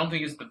 I don't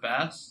think it's the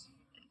best,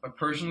 but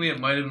personally, it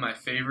might have been my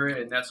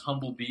favorite, and that's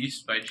Humble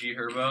Beast by G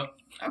Herbo.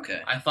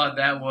 Okay. I thought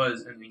that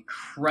was an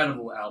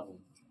incredible album.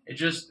 It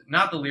just,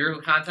 not the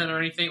lyrical content or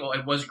anything, well,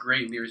 it was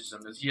great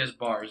lyricism, because he has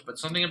bars, but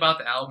something about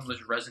the album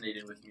just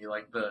resonated with me,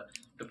 like the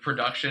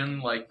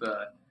production,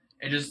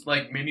 it just,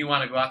 made me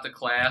want to go out to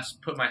class,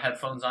 put my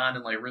headphones on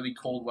in, really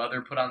cold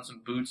weather, put on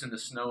some boots in the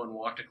snow, and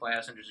walk to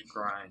class and just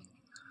grind.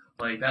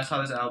 That's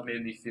how this album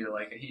made me feel.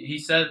 He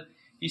said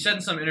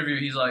in some interview,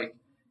 he's like,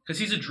 because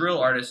he's a drill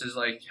artist, is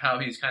how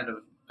he's kind of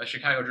a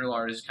Chicago drill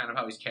artist, kind of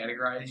how he's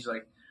categorized. He's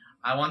like,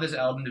 I want this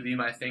album to be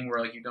my thing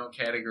where you don't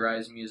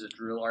categorize me as a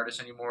drill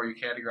artist anymore. You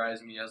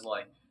categorize me as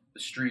the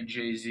street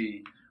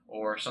Jay-Z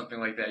or something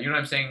like that. You know what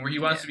I'm saying? Where he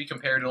wants to be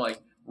compared to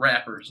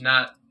rappers,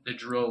 not the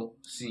drill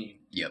scene.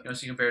 Yep. He wants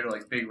to be compared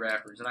to big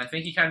rappers, and I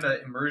think he kind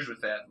of emerged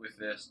with that with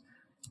this.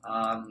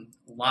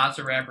 Lots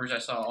of rappers I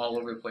saw all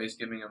over the place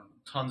giving him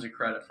tons of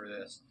credit for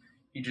this.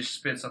 He just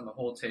spits on the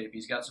whole tape.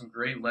 He's got some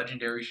great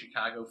legendary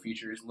Chicago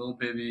features. Lil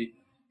Bibby,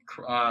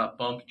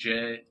 Bump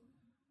J.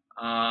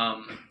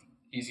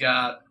 He's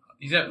got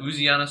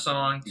Uzi on a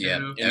song too. Yeah.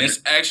 And it's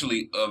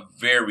actually a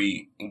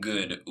very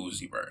good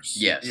Uzi verse.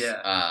 Yes.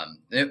 Yeah.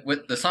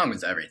 The song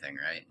was everything,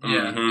 right?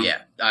 Yeah. Mhm.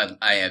 Yeah.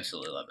 I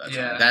absolutely love that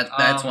song. Yeah.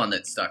 That's one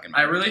that stuck in my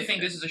I really rotation.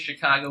 think this is a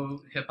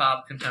Chicago hip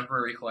hop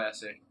contemporary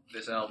classic.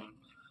 This album.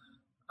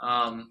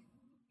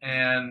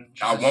 And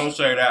I won't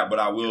say that, but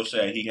I will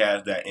say he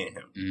has that in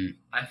him.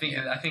 I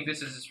think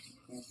this is his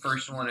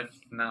first one, if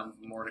not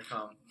more to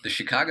come. The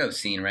Chicago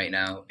scene right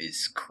now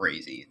is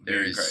crazy. There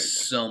Very is crazy.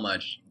 so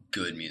much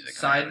good music.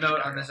 Side coming out of note on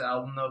Chicago. this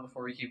album, though,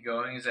 before we keep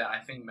going, is that I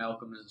think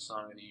Malcolm is the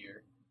song of the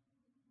year.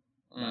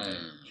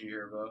 G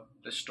Herbo.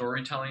 The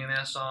storytelling in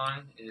that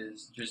song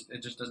is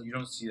it just doesn't, you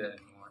don't see that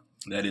anymore.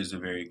 That is a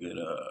very good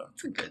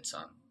It's a good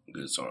song.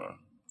 good song.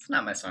 It's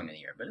not my song of the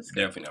year, but it's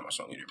good. Definitely not my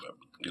song either, but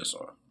good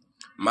song.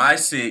 My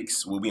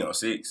 6 will be on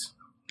 6.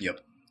 Yep.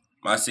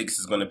 My 6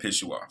 is gonna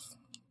piss you off.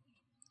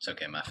 It's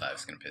okay. My 5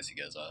 is gonna piss you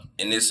guys off.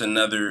 And it's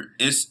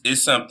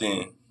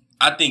something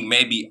I think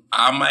maybe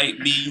I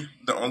might be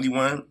the only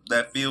one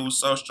that feels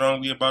so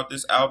strongly about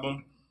this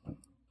album.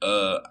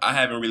 I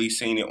haven't really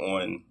seen it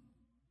on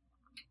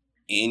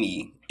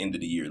any end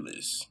of the year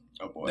list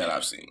that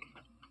I've seen.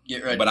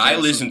 Get ready. But I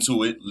listen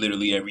to it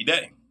literally every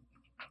day.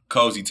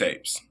 Cozy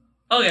Tapes.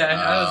 Oh yeah,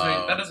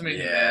 that doesn't make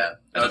me mad.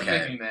 That doesn't okay.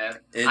 make me mad.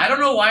 I don't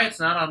know why it's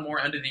not on more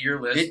end of the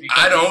year lists.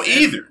 I don't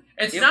either.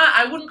 It's not.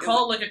 I wouldn't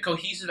call it a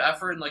cohesive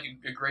effort and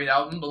a great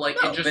album, but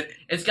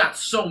it's got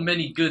so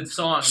many good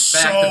songs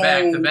back to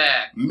back to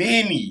back.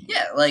 Many.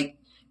 Yeah,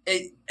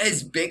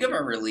 as big of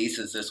a release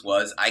as this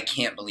was, I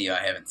can't believe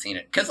I haven't seen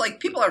it. Because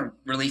people are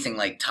releasing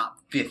top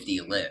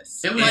 50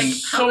 lists. It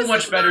was so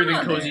much better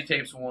than Cozy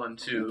Tapes 1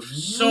 too.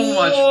 So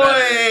much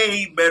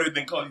Way better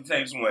than Cozy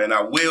Tapes 1. And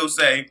I will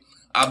say,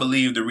 I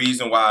believe the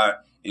reason why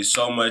it's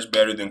so much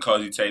better than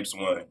Cozy Tapes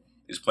 1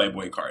 is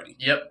Playboi Carti.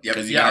 Yep.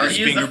 Because he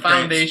is the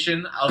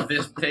foundation of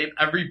this tape.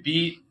 Every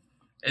beat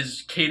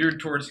is catered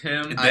towards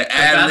him. The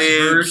best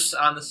verse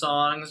on the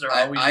songs are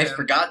always I him.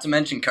 forgot to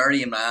mention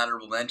Carti in my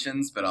honorable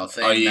mentions, but I'll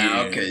say it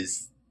now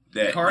because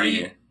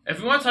Carti. Yeah. If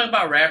we want to talk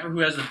about a rapper who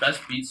has the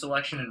best beat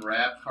selection in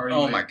rap, Carti.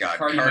 Oh my God,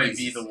 Carti might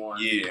be the one.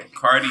 Yeah,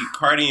 Carti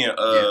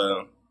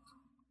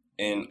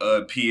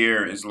and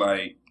Pierre is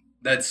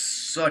that's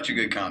such a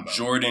good combo.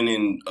 Jordan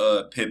and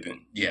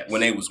Pippen. Yes.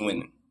 When they was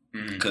winning,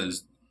 Mhm.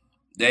 because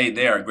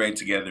they are great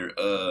together.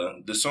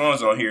 The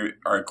songs on here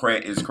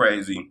is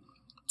crazy.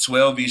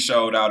 Twelvyy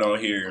showed out on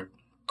here.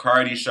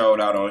 Carti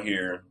showed out on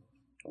here.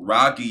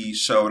 Rocky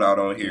showed out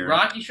on here.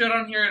 Rocky showed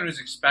on here and it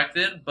was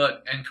expected,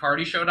 and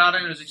Carti showed out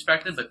and it was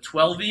expected, but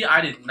Twelvyy,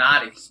 I did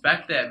not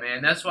expect that,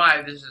 man. That's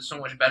why this is so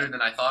much better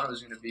than I thought it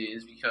was going to be,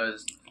 is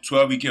because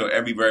Twelvyy killed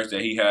every verse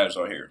that he has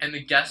on here. and the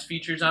guest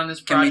features on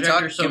this project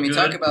are so Can we good.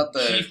 talk about the?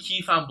 Chief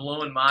Keef on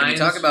Blowing Minds. Can we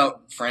talk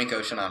about Frank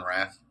Ocean on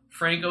Raph?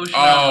 Frank Ocean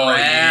on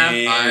Rap?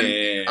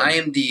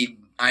 Yeah.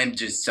 I'm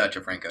just such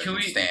a Frank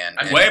Ocean stan.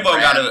 and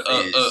Quavo got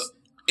Raph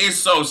it's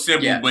so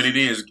simple, Yes. but it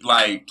is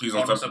please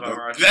don't Focus talk up on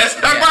about Rush. that.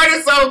 Yeah. That part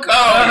is so cold,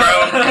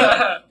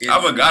 bro. is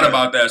I forgot good.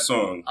 about that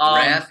song.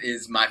 Raph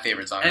is my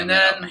favorite song on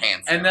that album,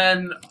 hands down. And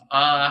then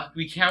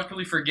we can't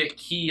really forget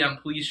Key on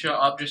Please Show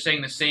Up, just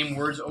saying the same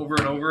words over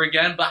and over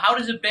again. But how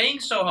does it bang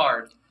so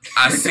hard?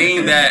 I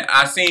seen that.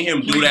 I seen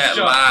him do that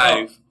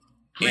live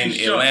in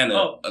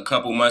Atlanta a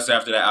couple months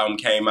after that album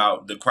came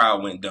out. The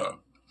crowd went dumb.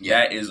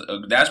 Yeah.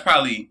 That's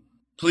probably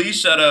Please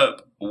Shut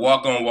Up,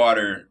 Walk on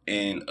Water,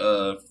 and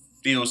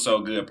Feel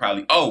So Good.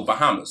 Probably. Oh,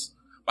 Bahamas.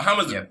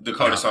 Bahamas, the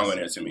coldest song on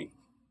there to me.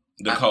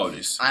 The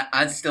coldest.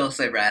 I'd still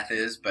say Wrath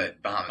is,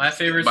 but Bahamas. My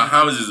favorite.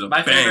 Bahamas is a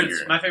banger.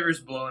 My favorite's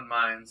Blowing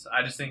Minds.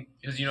 I just think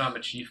because I'm a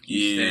Chief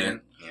Keef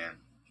fan. Yeah.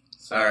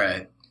 So. All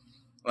right.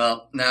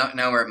 Well,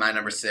 now we're at my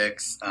number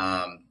 6.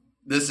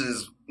 This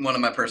is one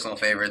of my personal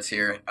favorites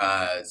here.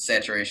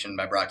 Saturation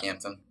by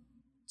Brockhampton.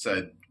 It's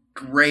a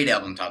great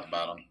album, top to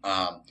bottom.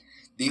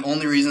 The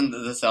only reason that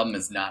this album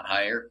is not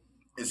higher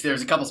is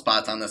there's a couple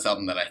spots on this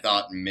album that I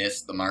thought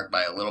missed the mark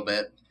by a little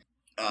bit.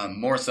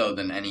 More so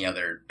than any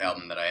other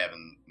album that I have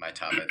in my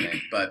top, I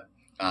think. But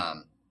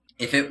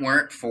if it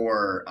weren't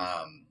for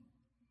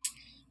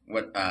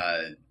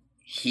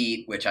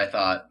Heat, which I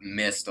thought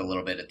missed a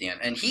little bit at the end,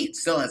 and Heat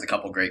still has a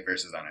couple great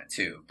verses on it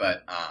too.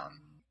 But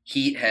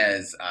Heat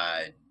has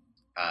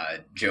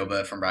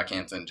Joba from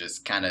Brockhampton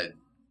just kind of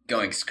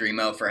going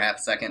screamo for half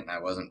a second. And I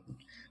wasn't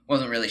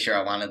really sure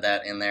I wanted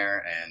that in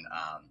there, and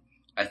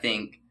I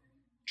think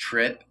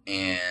Trip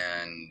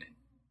and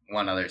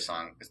one other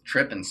song,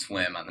 Trip and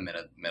Swim on the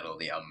middle of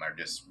the album are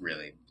just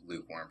really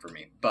lukewarm for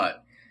me.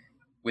 But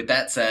with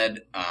that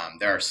said,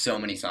 there are so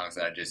many songs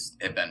that I just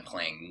have been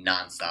playing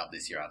nonstop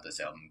this year off this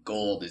album.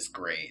 Gold is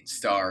great.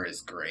 Star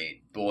is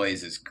great.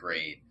 Boys is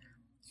great.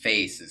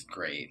 Face is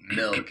great.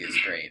 Milk is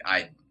great.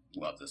 I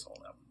love this whole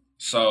album.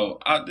 So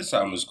this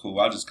album is cool.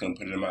 I just couldn't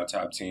put it in my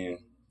top 10.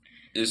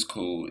 It's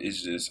cool.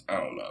 It's just, I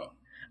don't know.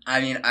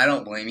 I mean, I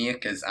don't blame you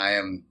because I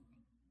am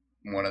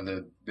one of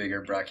the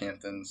bigger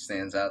Brockhampton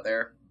stands out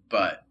there.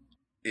 But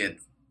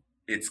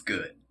it's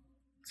good.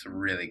 It's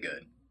really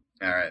good.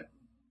 All right.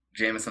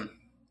 Jameson,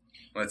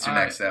 what's your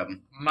next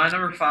album? My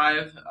number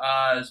 5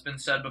 has been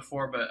said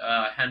before, but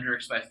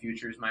Hendrix by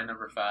Future is my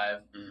number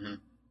 5. Mm-hmm.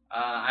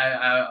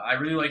 I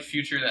really like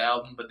Future, the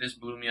album, but this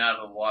blew me out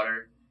of the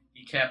water.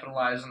 He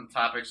capitalized on the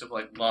topics of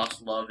like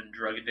lost love and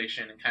drug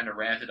addiction and kind of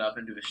ramped it up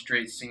into a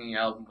straight singing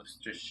album with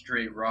just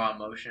straight raw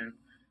emotion.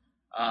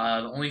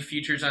 The only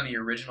features on the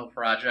original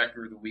project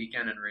were The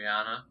Weeknd and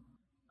Rihanna.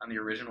 On the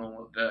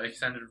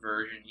extended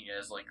version, he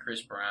has like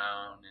Chris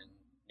Brown and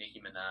Nicki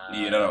Minaj.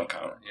 Yeah, that don't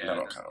count. Yeah, that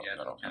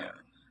don't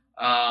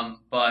count.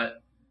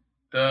 But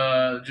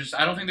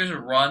I don't think there's a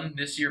run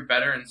this year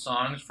better in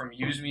songs from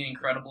Use Me,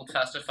 Incredible,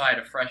 Testify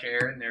to Fresh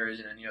Air than there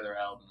is in any other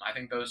album. I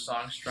think those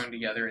songs strung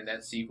together in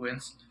that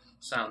sequence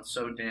sound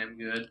so damn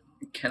good.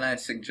 Can I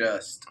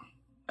suggest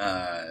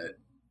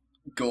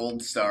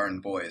Gold, Star,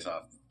 and Boys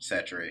off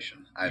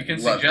Saturation? You can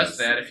suggest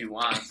that if you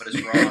want, but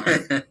it's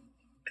wrong.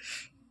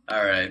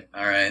 All right.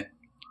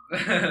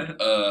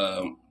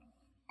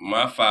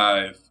 My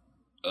 5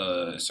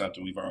 is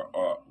something we've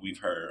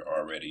heard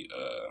already.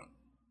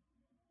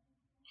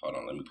 Hold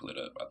on, let me pull it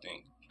up. I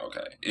think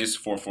it's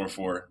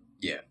 444.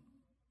 Yeah,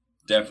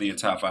 definitely a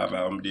top 5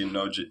 album. Didn't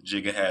know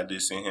Jigga had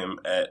this in him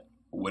at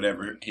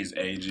whatever his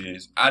age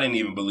is. I didn't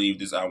even believe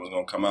this album was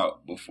gonna come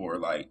out before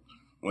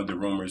when the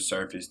rumors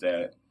surfaced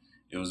that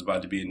it was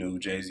about to be a new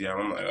Jay-Z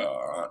album. I'm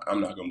like, I'm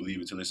not gonna believe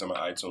it till it's on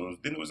my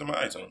iTunes. Then it was on my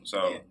iTunes.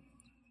 So. Yeah.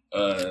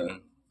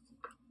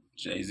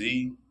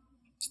 Jay-Z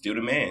still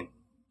the man.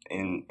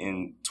 In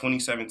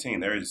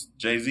 2017,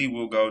 Jay-Z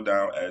will go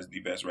down as the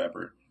best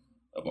rapper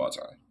of all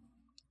time.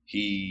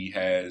 He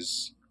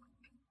has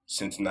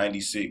since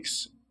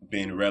 '96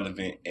 been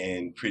relevant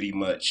and pretty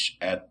much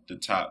at the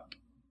top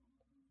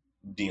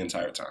the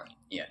entire time.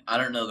 Yeah, I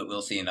don't know that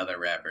we'll see another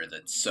rapper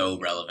that's so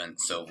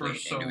relevant so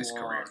late into his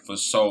career for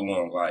so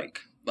long. Like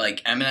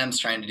Eminem's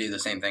trying to do the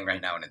same thing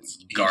right now, and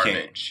it's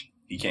garbage.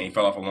 He can't. He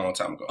fell off a long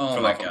time ago. Oh,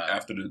 fell my off God.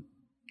 After the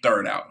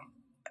 3rd album.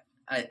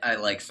 I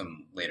like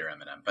some later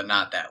Eminem, but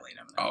not that late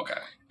Eminem. Oh, okay.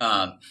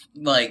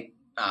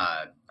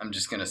 I'm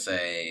just gonna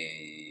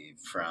say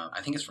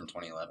I think it's from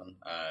 2011.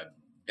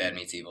 Bad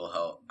Meets Evil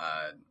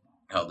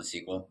held the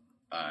sequel.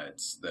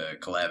 It's the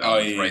collab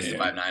album with Royce the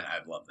 5'9". I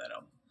love that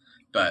album.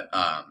 But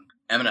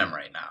Eminem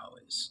right now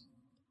is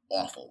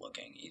awful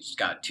looking. He's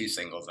got 2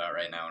 singles out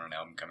right now and an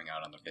album coming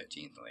out on the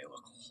 15th, and they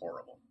look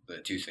horrible. The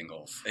 2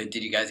 singles.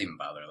 Did you guys even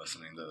bother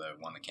listening to the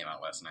one that came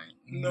out last night?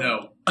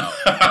 No.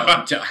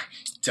 Oh,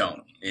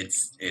 don't.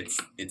 It's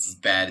as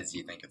bad as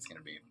you think it's going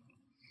to be.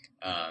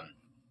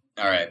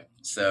 All right.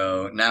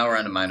 So now we're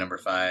on to my number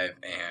 5,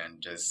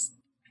 and just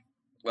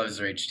Love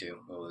is Rage 2,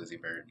 Lil Uzi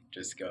Vert.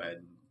 Just go ahead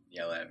and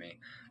yell at me.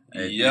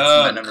 It's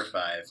my number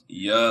 5.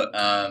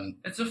 Yuck.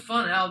 It's a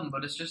fun album,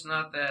 but it's just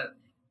not that.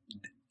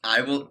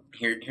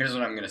 Here's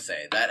what I'm going to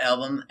say. That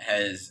album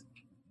has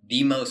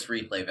the most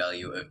replay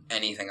value of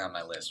anything on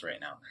my list right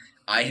now.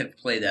 I have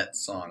played that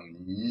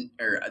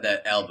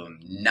that album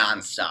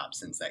nonstop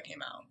since that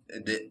came out.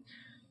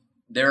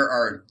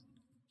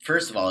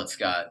 First of all, it's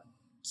got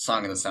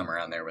Song of the Summer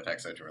on there with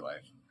XO Tour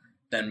Life.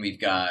 Then we've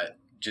got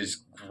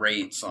just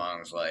great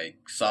songs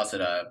like Sauce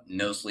It Up,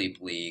 No Sleep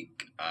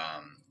Leak,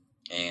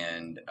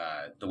 and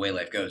The Way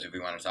Life Goes, if we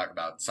want to talk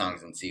about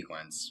songs in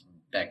sequence,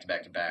 back to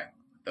back to back.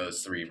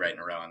 Those 3 right in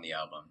a row on the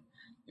album.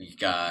 You've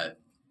got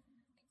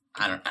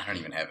I don't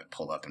even have it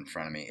pulled up in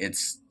front of me.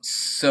 It's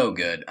so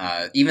good.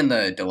 Even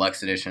the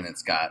deluxe edition,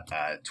 it's got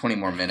 20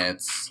 more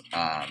minutes,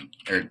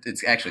 or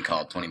it's actually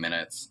called 20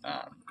 minutes.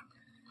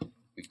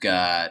 We've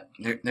got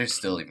there's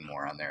still even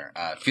more on there.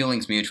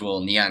 Feelings Mutual,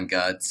 Neon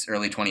Guts,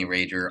 Early 20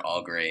 Rager,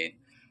 all great.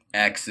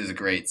 X is a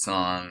great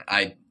song.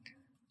 I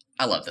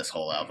love this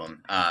whole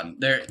album.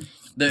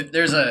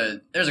 There's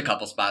a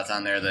couple spots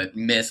on there that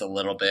miss a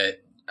little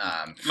bit.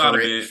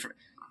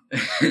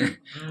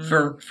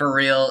 For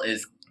real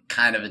is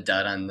kind of a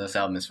dud on this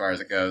album as far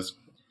as it goes,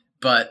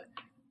 but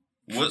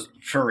what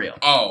for real?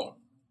 Oh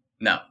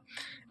no,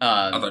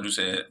 I thought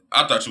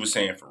you were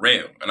saying for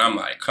real, and I'm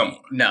like, come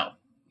on. No.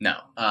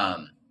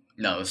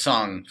 The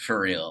song For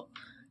Real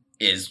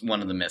is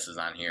one of the misses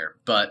on here,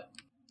 but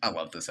I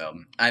love this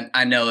album.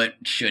 I know it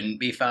shouldn't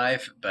be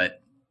 5,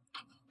 but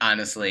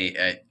honestly,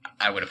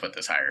 I would have put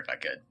this higher if I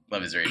could.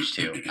 Love Is Rage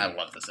 2. I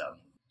love this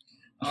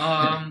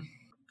album.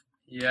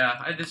 Yeah,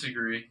 I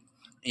disagree.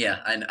 Yeah,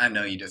 I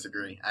know you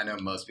disagree. I know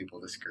most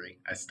people disagree.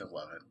 I still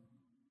love it.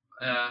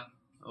 Yeah,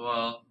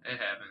 well, it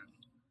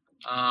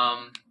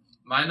happened.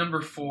 My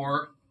number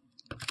 4,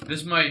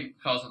 this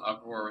might cause an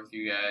uproar with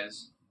you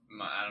guys.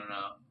 I don't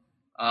know.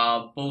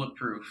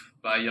 Bulletproof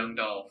by Young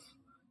Dolph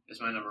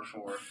is my number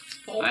 4.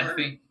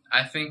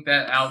 I think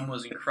that album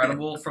was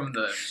incredible from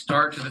the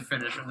start to the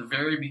finish, from the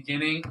very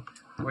beginning,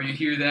 where you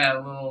hear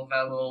that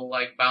little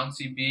like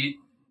bouncy beat,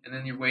 and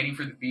then you're waiting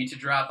for the beat to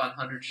drop on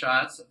 100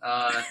 Shots.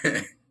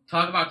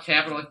 Talk about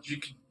capital.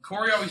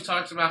 Corey always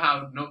talks about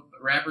how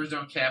rappers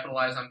don't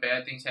capitalize on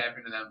bad things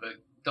happening to them, but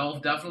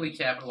Dolph definitely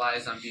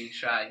capitalized on being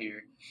shot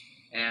here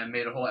and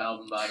made a whole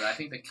album about it. I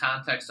think the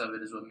context of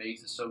it is what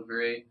makes it so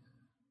great.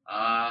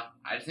 I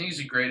think it's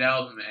a great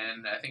album,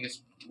 and I think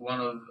it's one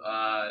of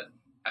I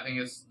think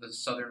it's the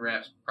Southern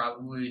rap's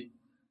probably.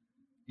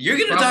 You're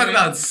gonna talk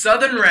about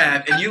Southern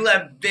rap, and you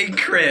left Big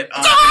K.R.I.T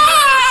on.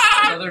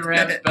 Southern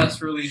rap's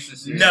best release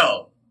this year.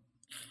 No,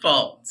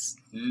 false.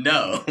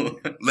 No,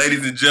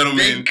 ladies and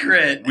gentlemen,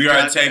 we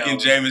are taking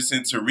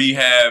Jameson to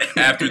rehab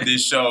after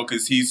this show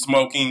because he's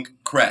smoking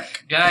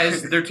crack.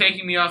 Guys, they're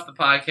taking me off the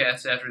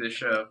podcast after this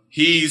show.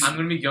 I'm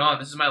gonna be gone.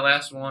 This is my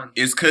last one.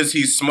 It's because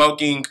he's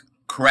smoking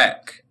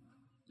crack.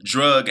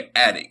 Drug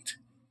addict.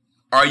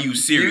 Are you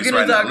serious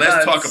right now?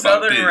 Let's talk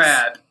about this.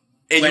 Rap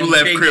and you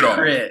left K.R.I.T off.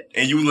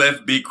 And you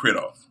left Big K.R.I.T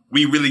off.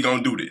 We really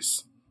gonna do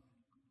this.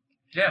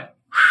 Yeah.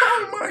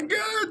 Oh my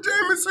God,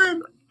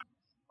 Jameson.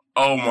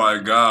 Oh my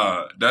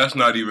God. That's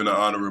not even an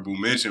honorable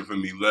mention for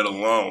me, let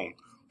alone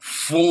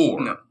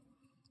 4. No.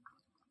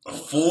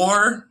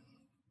 4?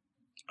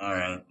 All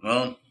right.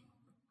 Well,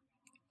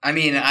 I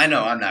mean, I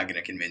know I'm not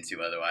gonna convince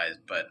you otherwise,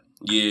 but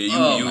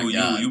yeah,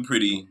 you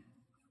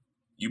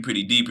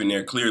pretty deep in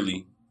there,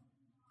 clearly.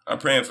 I'm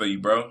praying for you,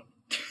 bro.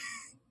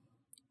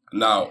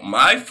 Now,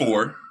 my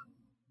 4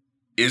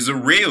 is a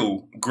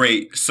real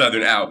great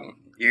Southern album.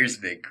 Here's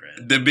Big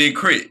K.R.I.T. The Big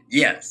K.R.I.T.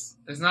 Yes.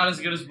 It's not as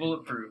good as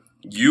Bulletproof.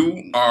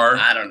 You are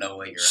I don't know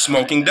what you're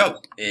smoking right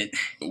dope.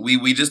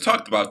 We just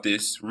talked about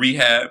this.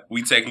 Rehab.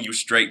 We taking you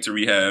straight to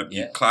rehab.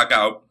 Yeah. You clock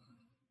out.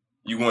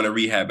 You going to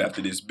rehab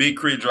after this. Big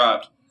K.R.I.T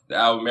dropped the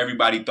album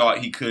everybody thought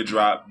he could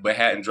drop, but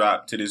hadn't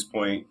dropped to this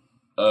point.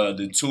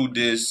 The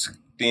 2-disc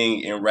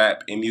thing in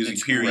rap and music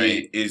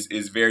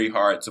is very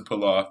hard to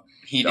pull off.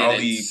 He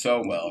did it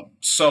so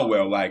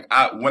well. Like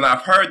when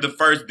I've heard the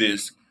first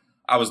disc,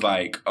 I was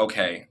like,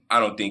 okay, I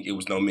don't think it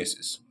was no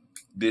misses.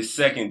 This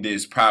second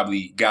disc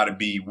probably got to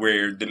be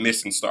where the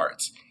missing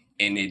starts,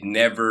 and it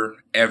never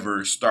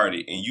ever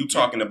started. And you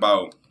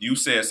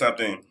said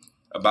something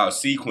about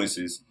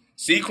sequences.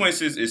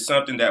 Sequences is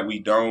something that we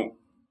don't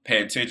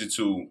pay attention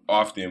to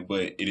often,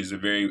 but it is a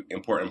very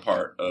important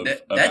part of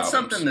that's albums.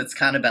 Something that's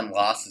kind of been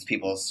lost as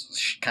people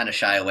kind of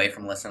shy away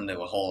from listening to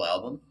a whole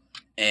album,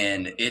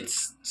 and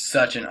it's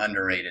such an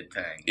underrated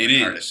thing. It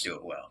is. Artists do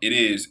it well. It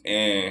is,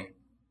 and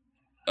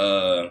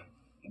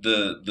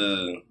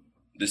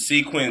the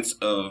sequence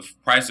of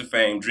Price of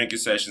Fame, Drinking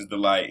Sessions,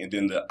 Delight, and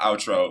then the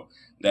outro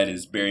that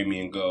is Bury Me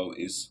and Go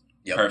is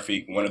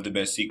perfect. One of the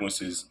best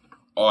sequences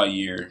all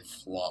year.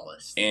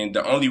 Flawless. And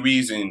the only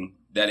reason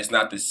that it's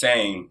not the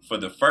same for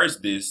the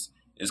first disc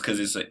is because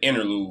it's an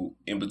interlude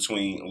in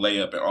between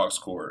Layup and Aux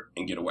Cord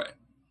and Get Away.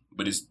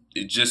 But it's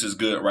just as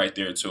good right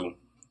there too.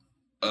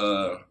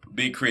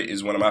 Big K.R.I.T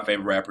is one of my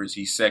favorite rappers.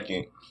 He's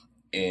second,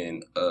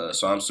 and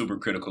so I'm super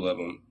critical of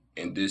him.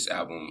 And this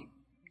album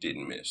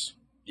didn't miss.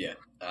 Yeah.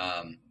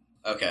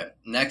 Okay.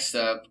 Next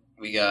up,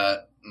 we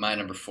got my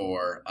number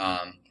 4.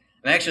 I'm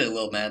actually a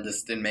little mad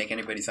this didn't make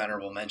anybody's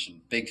honorable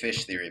mention. Big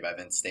Fish Theory by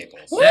Vince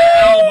Staples.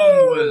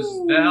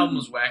 That album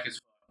was whack as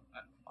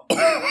fuck.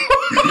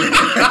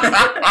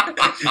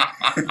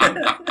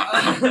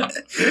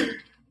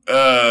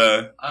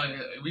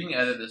 We can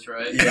edit this,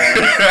 right? Yeah.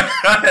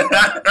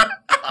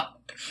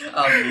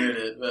 I'll mute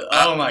it. But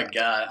oh my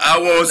God. I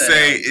won't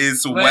say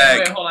it's whack.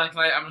 Wait, hold on.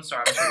 I'm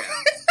sorry.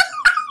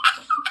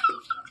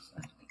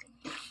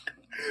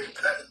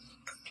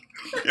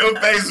 Your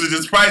face was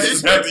just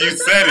priceless after you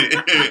said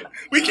it.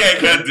 We can't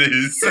cut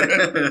this.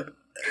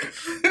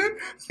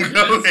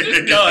 Go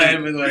ahead. Go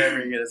ahead with whatever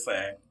you're gonna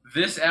say.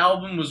 This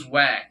album was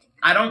whack.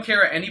 I don't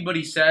care what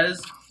anybody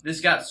says. This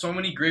got so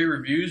many great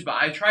reviews, but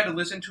I tried to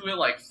listen to it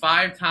like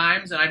 5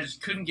 times, and I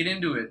just couldn't get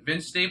into it.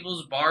 Vince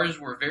Staples' bars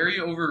were very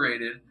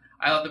overrated.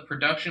 I thought the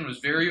production was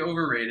very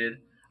overrated.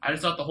 I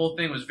just thought the whole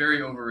thing was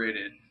very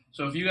overrated.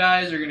 So if you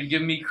guys are going to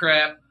give me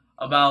crap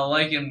about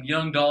liking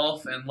Young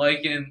Dolph and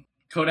liking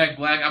Kodak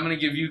Black, I'm going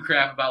to give you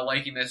crap about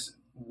liking this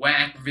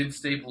whack Vince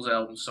Staples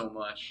album so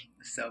much.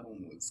 This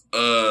album was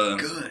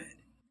good.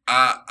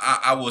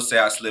 I will say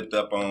I slipped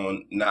up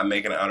on not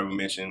making an honorable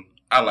mention.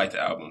 I like the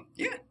album.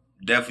 Yeah.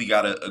 Definitely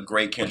got a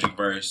great Kendrick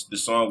verse. The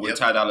song with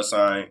Ty Dolla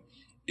 $ign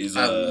is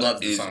I love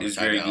the song is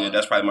Ty very Dolla. good.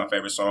 That's probably my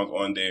favorite song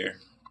on there.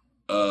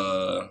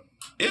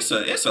 It's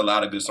a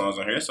lot of good songs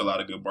on here. It's a lot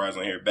of good bars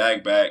on here.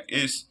 Bag Back.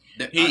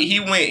 He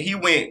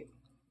went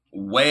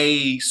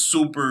way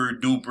super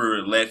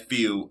duper left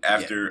field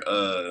after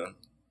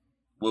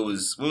what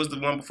was the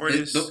one before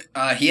this?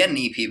 He had an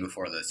EP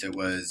before this. It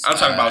was I'm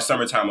talking about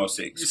Summertime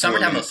 06.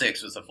 Summertime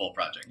 06 was the full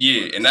project.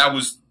 Yeah, and that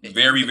was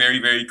very, very,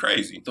 very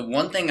crazy. The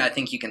one thing I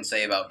think you can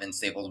say about Vince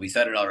Staples, we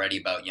said it already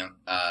about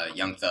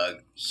Young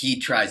Thug, he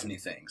tries new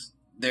things.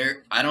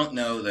 I don't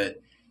know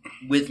that,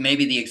 with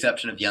maybe the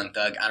exception of Young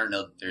Thug, I don't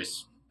know that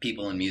there's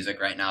people in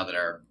music right now that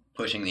are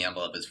pushing the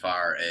envelope as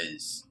far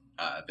as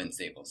Vince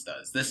Staples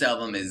does. This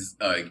album is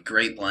a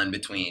great blend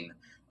between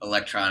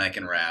electronic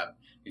and rap.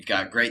 We've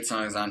got great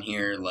songs on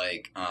here,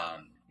 like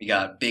we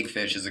got Big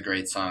Fish is a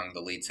great song,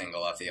 the lead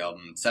single off the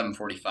album.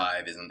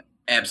 745 is an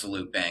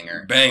absolute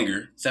banger.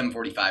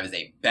 745 is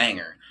a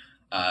banger.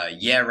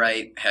 Yeah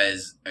Right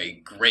has a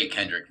great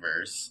Kendrick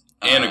verse.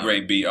 And a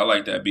great beat. I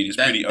like that beat. It's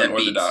pretty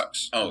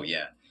unorthodox. Oh,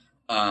 yeah.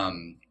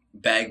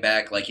 Bag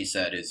Back, like you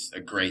said, is a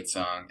great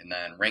song. And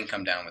then Rain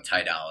Come Down with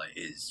Ty Dolla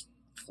is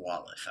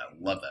flawless. I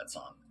love that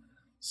song.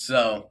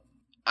 So,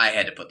 I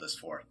had to put this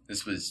forth.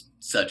 This was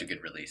such a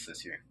good release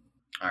this year.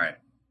 All right.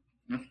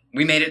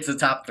 We made it to the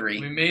top 3.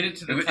 We made it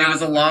to the top It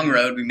was a 3. long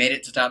road. We made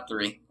it to top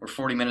 3. We're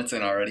 40 minutes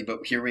in already,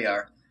 but here we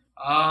are.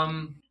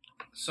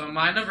 So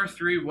my number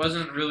 3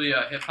 wasn't really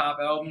a hip-hop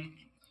album.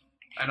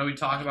 I know we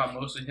talk about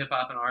mostly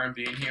hip-hop and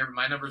R&B in here, but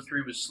my number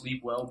 3 was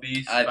Sleep Well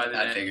Beast I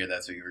figured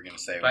that's what you were going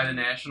to say. by The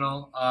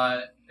National.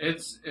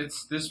 This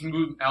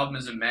album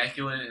is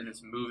immaculate and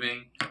it's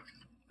moving.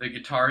 The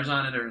guitars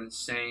on it are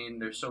insane.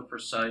 They're so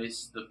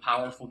precise. The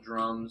powerful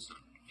drums,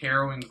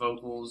 harrowing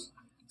vocals.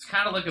 It's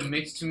kind of like a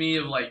mix to me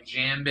of like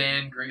jam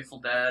band, Grateful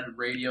Dead,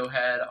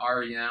 Radiohead,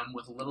 R.E.M.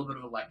 with a little bit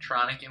of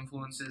electronic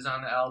influences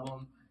on the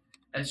album.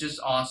 It's just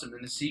awesome,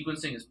 and the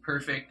sequencing is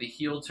perfect. The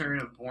heel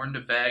turn of Born to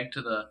Beg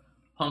to the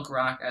punk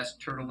rock-esque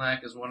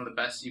turtleneck is one of the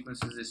best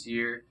sequences this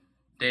year.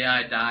 Day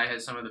I Die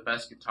has some of the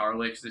best guitar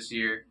licks this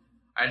year.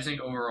 I just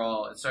think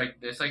overall, it's like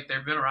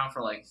they've been around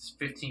for like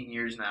 15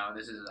 years now, and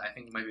this is, I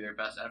think, might be their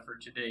best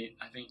effort to date.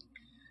 I think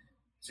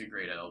it's a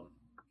great album.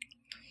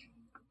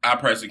 I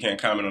personally can't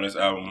comment on this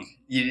album.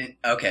 You didn't?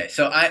 Okay,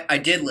 so I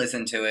did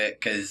listen to it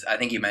because I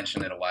think you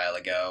mentioned it a while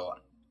ago.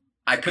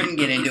 I couldn't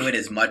get into it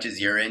as much as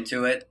you're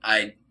into it.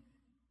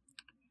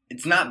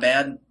 It's not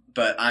bad,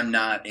 but I'm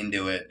not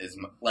into it as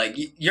much. Like,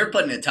 you're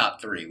putting it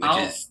top 3, which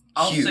is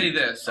I'll huge, say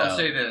this. so. I'll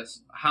say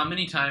this. How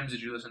many times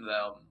did you listen to the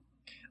album?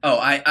 Oh,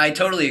 I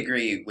totally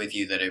agree with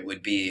you that it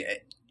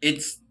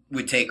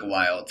would take a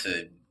while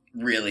to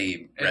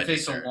really It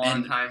register. takes a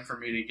long time for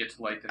me to get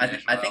to like the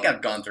National I think album.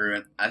 I've gone through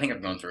it. I think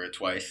I've gone through it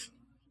twice.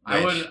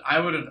 I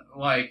would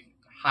like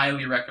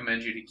highly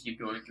recommend you to keep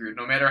going through it,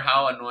 no matter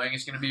how annoying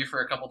it's going to be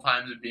for a couple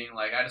times of being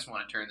like, I just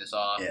want to turn this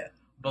off. Yeah.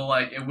 But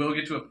like, it will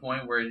get to a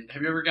point where,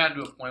 have you ever gotten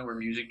to a point where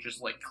music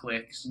just like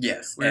clicks?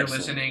 Yes, Where you're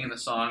absolutely. listening and the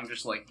song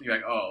just like, you're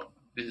like, oh,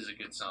 this is a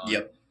good song.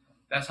 Yep.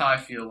 That's how I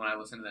feel when I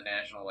listen to the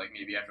National, like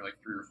maybe after like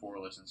 3 or 4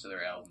 listens to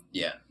their album.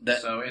 Yeah.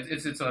 So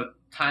it's a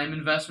time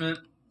investment,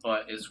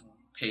 but it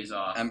pays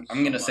off. I'm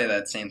going to say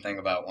that same thing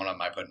about one of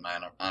my put in my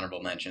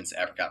honorable mentions,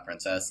 Apricot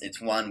Princess.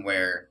 It's one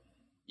where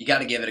you got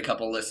to give it a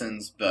couple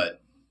listens,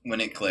 but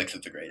when it clicks,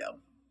 it's a great album.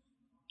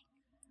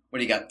 What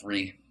do you got,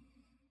 3?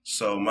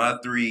 So my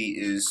 3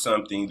 is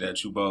something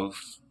that you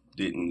both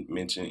didn't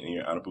mention in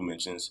your honorable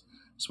mentions.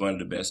 It's one of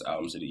the best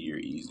albums of the year,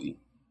 easy.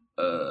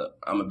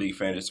 I'm a big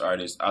fan of this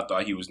artist. I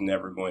thought he was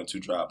never going to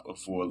drop a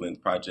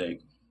full-length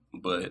project,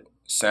 but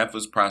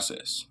Sampha's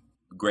Process,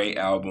 great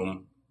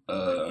album.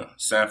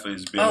 Sampha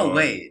has been on.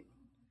 Wait.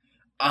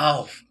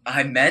 Oh,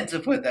 I meant to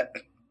put that.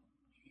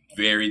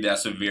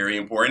 That's a very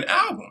important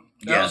album.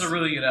 That was a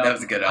really good album. That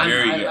was a good album.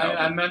 Very good album.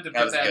 I meant to That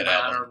put was a that in good my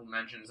album. honorable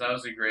mentions. That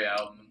was a great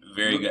album.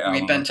 Very good album.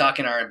 We've been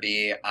talking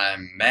R&B.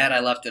 I'm mad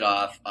I left it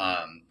off.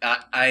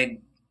 I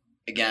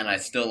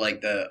still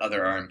like the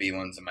other R&B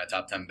ones in my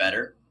top 10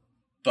 better,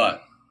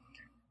 but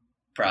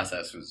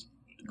Process was.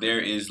 There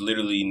is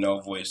literally no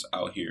voice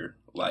out here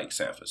like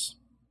Sampha's,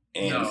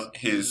 and No.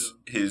 his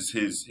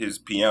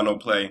piano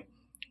play,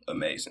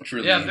 amazing.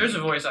 Truly. Yeah, there's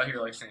a voice out here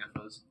like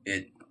Sampha's.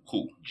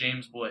 Who?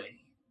 James Blake.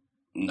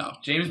 No,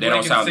 James They Blake don't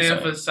and sound the same.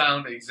 Sampha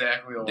sound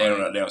exactly alike. they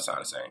don't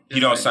sound the same. Yes, He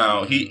don't they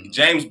sound. do.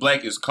 James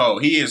Blake is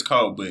cold. He is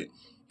cold, but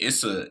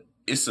it's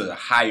a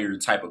higher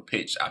type of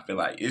pitch. I feel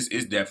like it's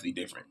definitely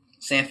different.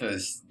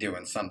 Sampha's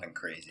doing something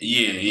crazy.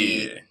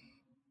 Yeah.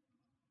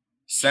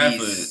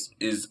 Sampha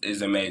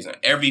is amazing.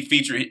 Every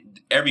feature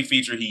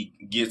he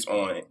gets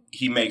on,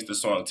 he makes the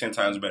song 10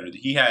 times better.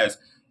 He has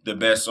the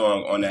best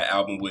song on that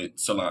album with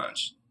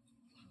Solange.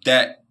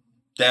 That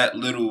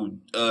little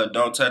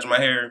Don't Touch My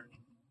Hair,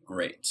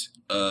 great.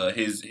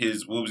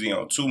 His what was he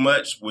on? Too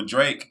Much with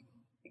Drake,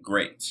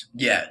 great.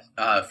 Yeah,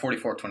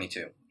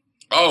 4422.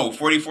 Oh,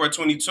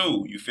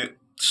 4422. You fit?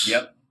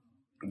 Yep.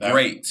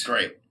 Great.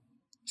 Great.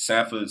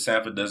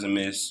 Sampha doesn't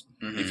miss.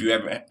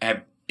 Mm-hmm.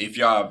 If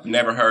y'all have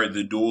never heard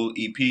the Duel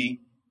EP,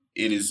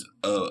 it is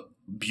a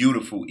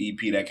beautiful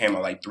EP that came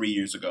out like 3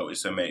 years ago.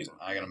 It's amazing.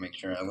 I gotta make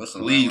sure I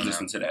listen. Please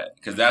listen to that,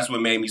 because that's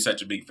what made me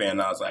such a big fan.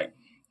 I was like,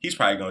 he's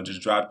probably gonna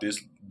just drop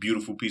this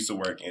beautiful piece of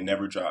work and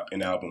never drop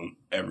an album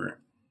ever.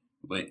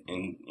 But you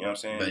know what I'm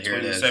saying? But here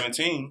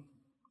 2017,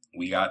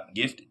 we got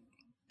gifted.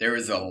 There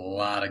was a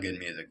lot of good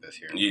music this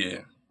year.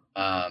 Yeah.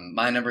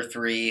 My number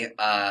 3,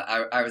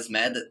 I was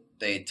mad that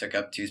they took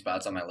up 2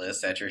 spots on my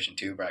list, Saturation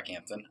 2,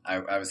 Brockhampton.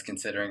 I was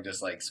considering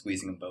just like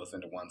squeezing them both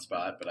into one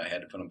spot, but I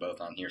had to put them both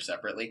on here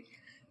separately.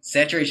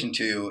 Saturation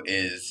 2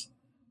 is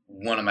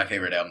one of my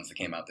favorite albums that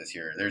came out this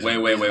year.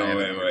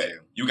 Wait.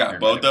 You got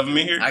both of them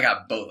in here? I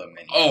got both of them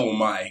in here. Oh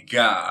my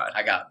God.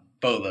 I got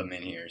both of them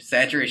in here.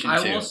 Saturation 2.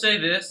 I will say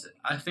this.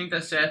 I think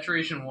that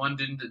Saturation 1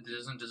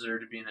 doesn't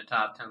deserve to be in a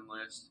top 10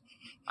 list.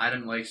 I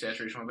didn't like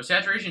Saturation 1, but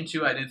Saturation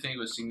 2 I did think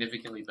was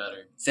significantly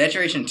better.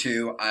 Saturation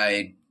 2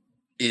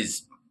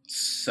 is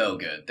so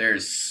good.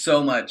 There's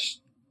so much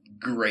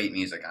great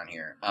music on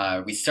here.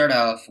 We start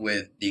off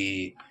with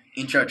the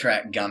intro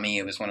track, Gummy.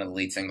 It was one of the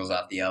lead singles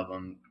off the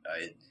album.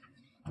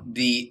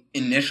 The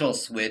initial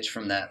switch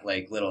from that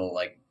little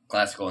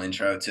classical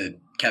intro to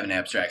Kevin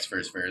Abstract's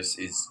first verse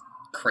is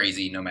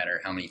crazy no matter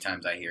how many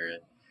times I hear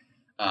it.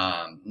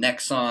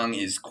 Next song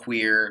is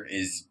Queer,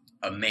 is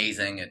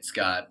amazing. It's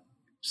got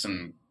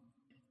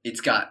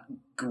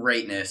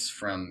greatness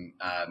from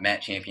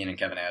Matt Champion and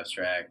Kevin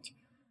Abstract.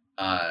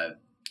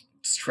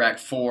 Track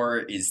 4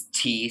 is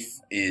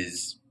Teeth.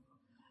 Teeth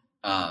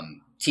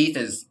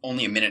is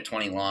only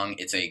 1:20 long.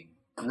 It's a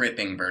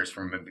gripping verse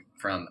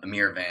from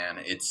Amir Van.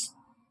 It's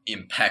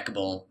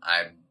impeccable.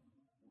 I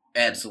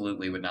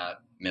absolutely would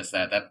not miss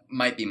that. That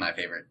might be my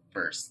favorite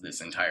verse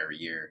this entire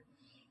year.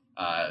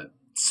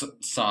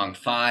 Song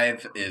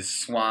 5 is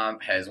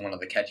Swamp. Has one of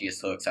the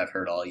catchiest hooks I've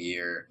heard all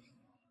year.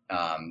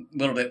 A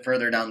little bit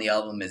further down the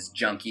album is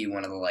Junkie,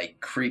 one of the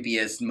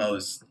creepiest,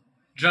 most...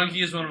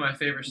 Junkie is one of my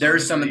favorite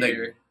songs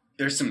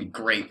There's some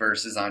great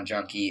verses on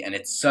Junkie, and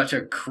it's such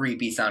a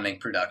creepy sounding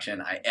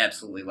production. I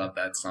absolutely love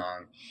that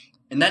song.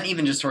 And then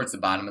even just towards the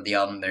bottom of the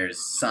album,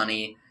 there's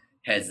Sunny,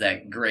 has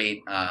that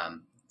great,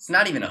 it's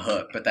not even a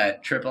hook, but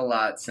that triple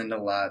lot, send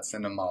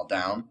them all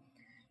down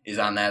is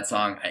on that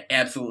song. I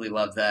absolutely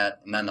love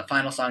that. And then the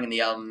final song in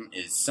the album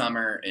is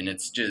Summer, and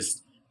it's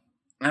just,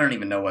 I don't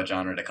even know what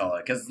genre to call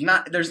it, because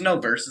there's no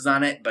verses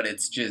on it, but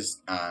it's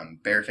just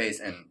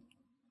bareface, and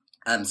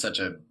I'm such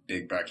a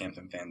big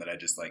Brockhampton fan that I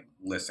just like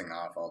listing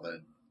off all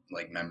the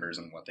members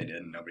and what they did,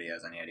 and nobody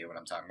has any idea what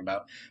I'm talking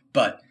about.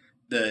 But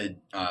the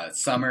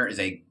Summer is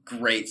a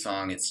great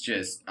song. It's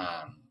just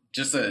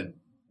a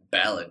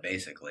ballad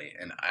basically,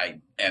 and I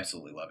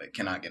absolutely love it.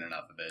 Cannot get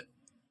enough of it.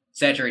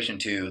 Saturation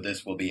 2,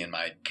 this will be in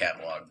my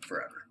catalog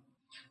forever.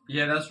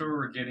 Yeah, that's where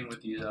we're getting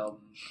with these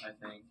albums, I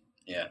think.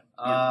 Yeah.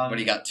 What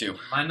do you got 2?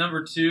 My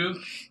number 2,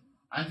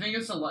 I think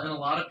it's in a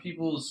lot of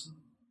people's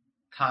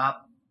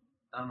top,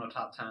 I don't know,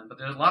 top 10, but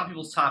there's a lot of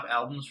people's top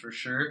albums for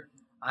sure.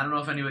 I don't know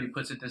if anybody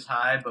puts it this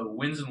high, but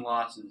Wins and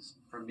Losses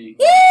from Meek.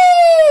 Woo!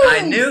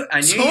 I knew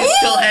you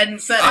still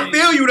hadn't said it. I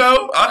feel you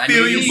though. I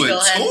feel you,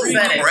 but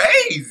too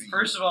crazy.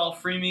 First of all,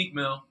 free Meek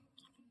Mill.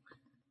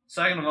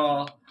 Second of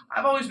all,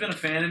 I've always been a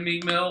fan of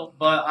Meek Mill,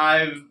 but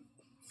I've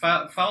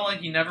felt like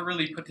he never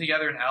really put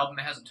together an album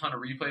that has a ton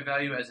of replay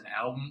value as an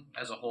album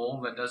as a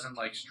whole, that doesn't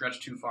stretch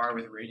too far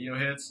with radio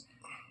hits.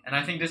 And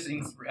I think this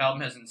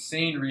album has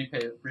insane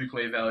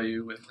replay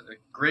value with a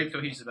great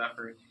cohesive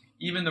effort.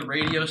 Even the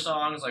radio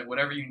songs,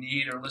 Whatever You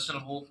Need, are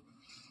listenable.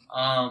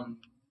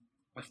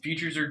 The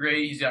features are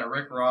great. He's got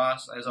Rick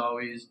Ross, as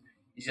always.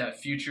 He's got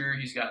Future.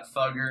 He's got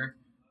Thugger.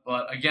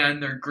 But again,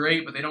 they're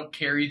great, but they don't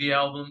carry the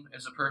album.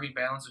 It's a perfect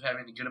balance of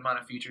having a good amount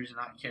of features and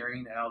not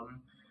carrying the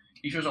album.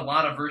 He shows a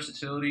lot of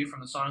versatility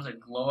from the songs like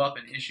Glow Up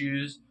and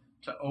Issues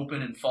to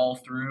Open and Fall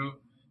Through.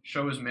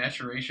 Show his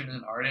maturation as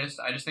an artist.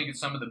 I just think it's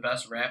some of the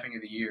best rapping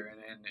of the year, and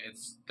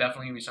it's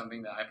definitely going to be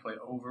something that I play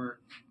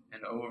over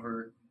and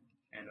over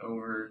and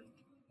over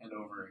and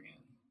over again.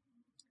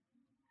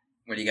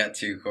 What do you got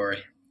 2,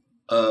 Corey?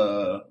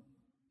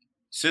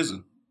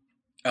 SZA.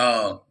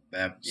 Oh,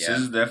 yeah.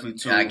 SZA's definitely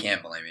 2. Yeah, I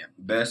can't blame you.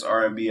 Best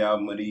R&B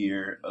album of the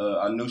year.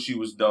 I knew she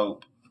was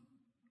dope,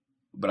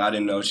 but I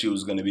didn't know she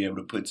was going to be able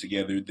to put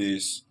together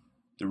this.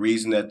 The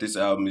reason that this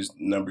album is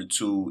number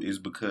 2 is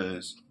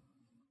because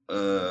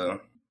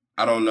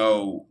I don't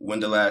know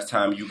when the last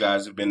time you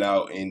guys have been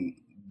out and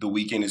The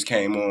Weeknd has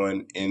came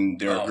on and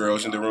there are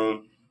girls in the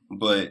room,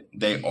 but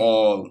they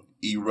all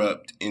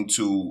erupt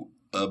into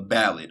a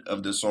ballad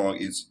of the song.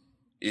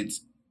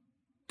 It's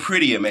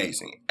pretty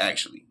amazing,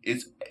 actually.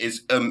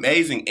 It's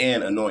amazing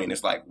and annoying.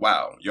 It's like,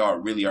 wow, y'all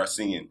really are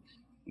singing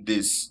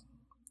this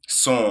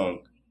song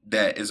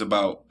that is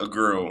about a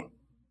girl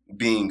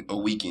being a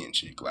weekend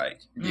chick.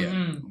 Like,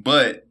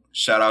 But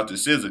shout out to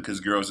SZA because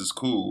girls is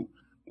cool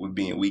with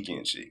being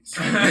weekend chicks.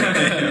 You know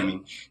what I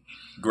mean?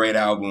 Great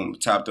album,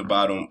 top to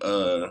bottom.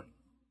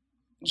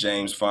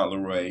 James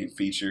Fauntleroy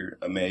feature,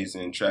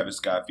 amazing. Travis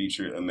Scott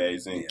feature,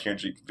 amazing.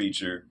 Kendrick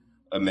feature,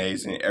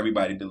 amazing.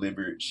 Everybody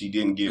delivered. She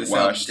didn't get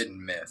washed.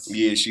 Didn't miss.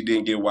 Yeah, she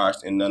didn't get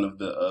washed in none of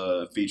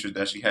the features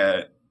that she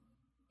had.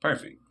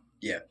 Perfect.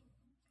 Yeah.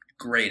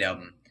 Great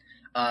album.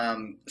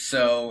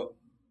 So,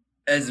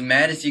 as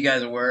mad as you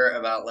guys were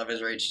about Love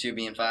is Rage 2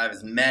 being 5,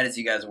 as mad as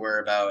you guys were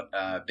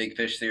about Big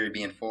Fish Theory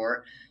being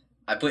 4,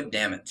 I put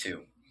Damn It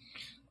 2.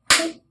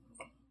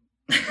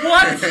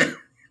 What?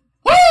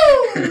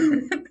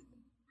 Woo!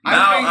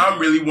 I'm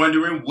really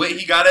wondering what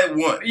he got at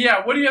 1.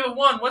 Yeah, what do you have at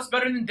 1? What's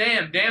better than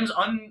Damn? Damn's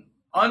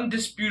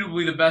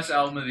undisputably the best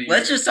album of the year.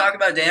 Let's just talk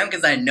about Damn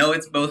because I know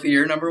it's both of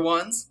your number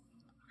ones.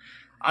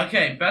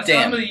 Okay, best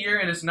album of the year,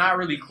 and it's not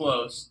really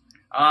close.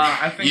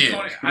 I think.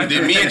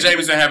 Yeah, me and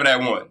Jameson have it at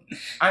 1.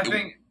 I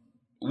think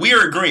we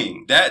are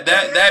agreeing.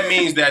 That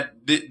means that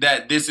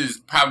this is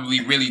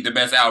probably really the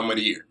best album of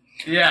the year.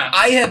 Yeah,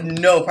 I have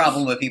no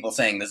problem with people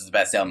saying this is the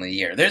best album of the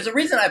year. There's a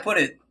reason I put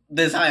it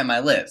this high on my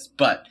list,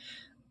 but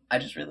I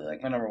just really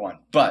like my number 1.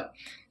 But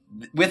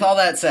with all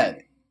that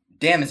said,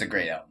 Damn is a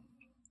great album.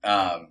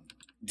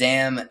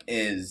 Damn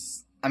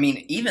is, I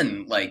mean,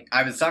 even like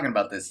I was talking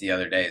about this the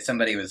other day.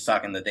 Somebody was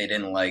talking that they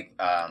didn't like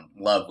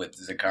Love with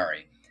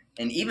Jequcory.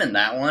 And even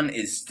that one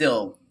is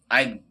still,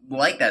 I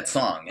like that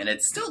song, and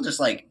it's still just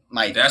like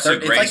my. That's a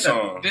great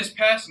song. This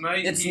past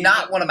night, it's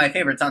not one of my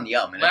favorites on the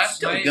album, and it's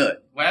still good.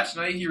 Last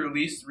night he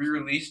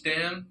re-released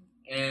Damn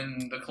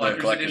in the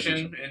collector's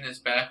edition, and it's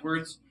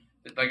backwards.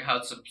 It's like how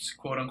it's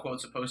quote unquote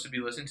supposed to be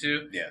listened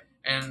to. Yeah.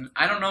 And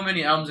I don't know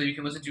many albums that you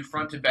can listen to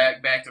front to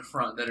back, back to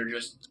front that are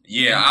just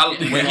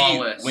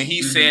when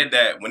he said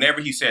that, whenever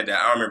he said that,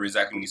 I don't remember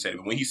exactly when he said it,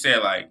 but when he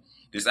said like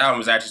this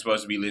album is actually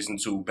supposed to be listened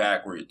to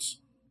backwards.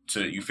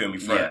 To you feel me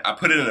front. Yeah. I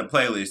put it in a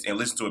playlist and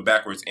listen to it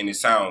backwards, and it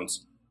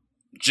sounds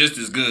just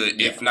as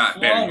good, if not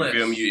flawless. Better.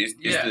 You feel me?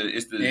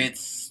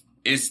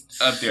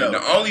 It's up there.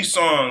 The only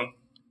song.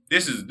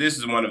 This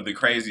is one of the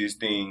craziest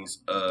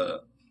things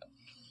of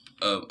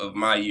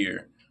my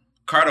year.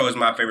 Carto is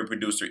my favorite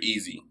producer,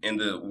 easy, and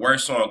the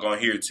worst song on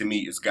here to me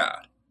is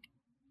God.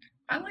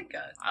 I like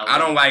God. I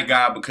don't like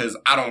God because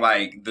I don't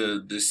like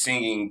the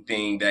singing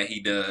thing that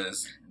he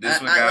does. This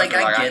one,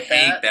 I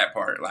hate that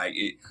part. Like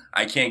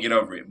I can't get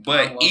over it.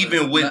 But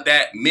even with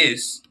that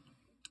miss,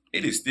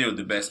 it is still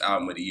the best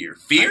album of the year.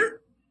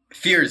 Fear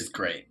is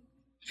great.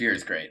 Fear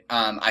is great.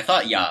 I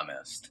thought Ya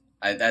missed.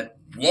 I got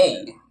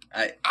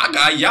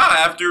Ya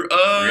after.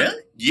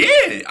 Really?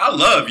 Yeah, I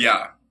love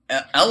Ya.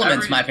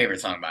 Element's my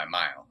favorite song by a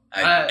mile.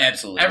 I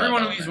absolutely. Every love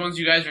one of Element. these ones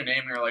you guys are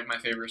naming are like my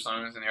favorite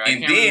songs in there.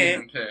 And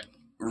then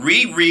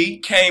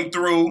Riri came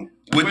through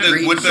with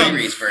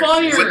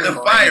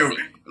the fire.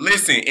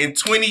 Listen, in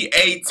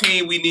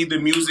 2018, we need the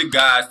music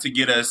guys to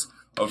get us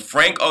a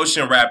Frank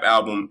Ocean rap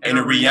album and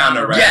a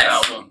Rihanna rap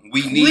album.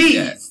 We need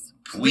that.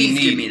 Please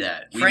give me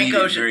that. Frank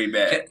Ocean, very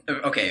bad.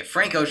 Okay,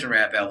 Frank Ocean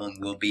rap album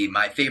will be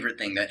my favorite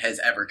thing that has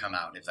ever come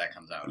out if that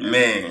comes out.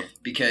 Man.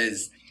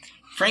 Because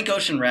Frank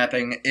Ocean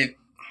rapping,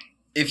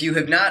 if you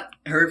have not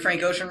heard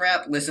Frank Ocean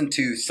rap, listen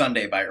to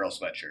Sunday by Earl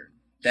Sweatshirt.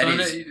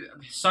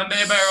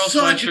 Sunday by Earl Sweatshirt.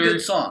 Such a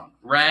good song.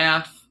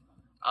 Wrath.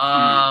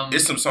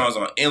 There's some songs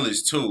on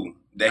Endless too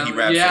that he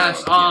raps.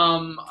 Yes.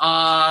 Mine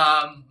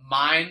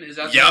is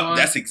that. Yep,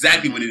 that's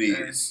exactly what it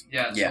is.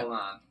 Yes. Yeah. Hold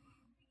on.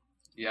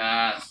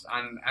 Yes,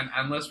 and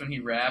Endless when he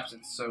raps,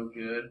 it's so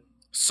good.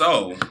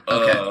 So,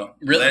 okay.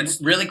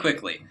 Really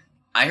quickly,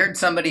 I heard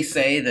somebody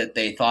say that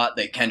they thought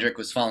that Kendrick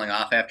was falling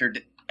off after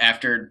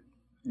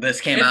this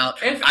came out.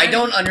 I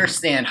don't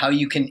understand how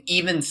you can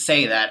even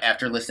say that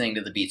after listening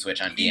to the beat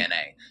switch on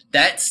DNA.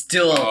 That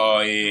still,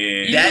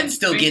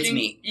 gets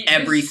me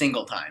every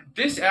single time.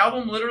 This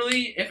album,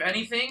 literally, if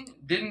anything,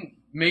 didn't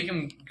make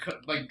him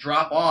like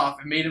drop off.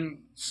 It made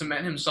him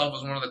cement himself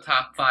as one of the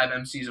top 5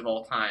 MCs of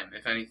all time.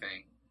 If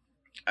anything,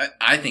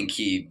 I think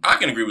I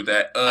can agree with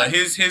that.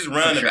 His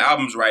run of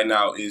albums right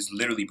now is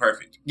literally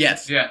perfect.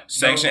 Yes. Yeah.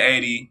 Section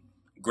 80.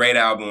 Great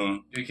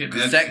album.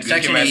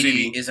 Section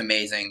 80 is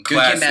amazing.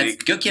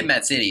 Good Kid,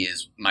 Mad City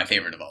is my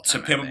favorite of all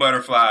time. To Pimp a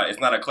Butterfly, it's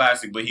not a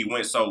classic, but he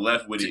went so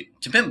left with it.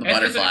 To Pimp a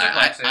Butterfly,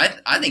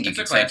 I think you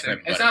can say To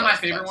Pimp a Butterfly. It's not my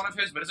favorite one of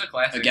his, but it's a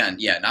classic. Again,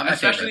 yeah, not my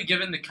favorite. Especially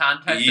given the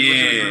context in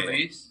which it was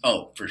released.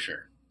 Oh, for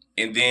sure.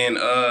 And then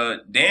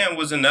Damn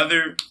was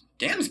another.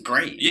 Damn's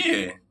great.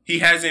 Yeah, he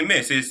hasn't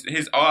missed.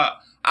 His all.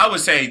 I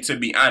would say, to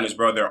be honest,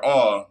 bro, they're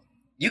all.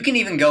 You can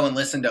even go and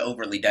listen to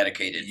Overly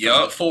Dedicated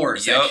before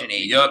Section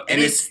 80.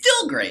 And it's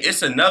still great.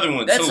 It's another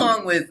one, too. That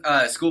song with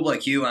Schoolboy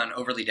Q on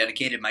Overly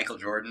Dedicated, Michael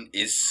Jordan,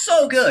 is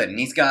so good. And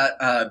he's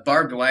got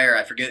Barbed Wire.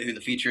 I forget who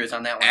the feature is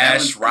on that one.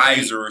 Ash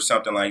Riser or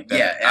something like that.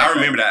 Yeah, I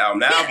remember that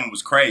album. That album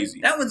was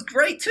crazy. That one's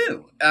great,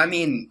 too. I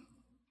mean,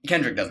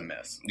 Kendrick doesn't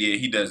miss. Yeah,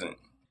 he doesn't.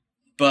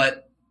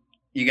 But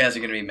You guys are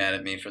gonna be mad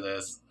at me for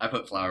this. I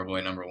put Flower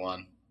Boy number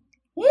 1.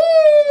 Woo!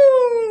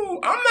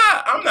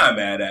 I'm not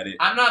mad at it.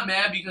 I'm not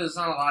mad because it's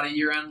on a lot of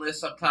year-end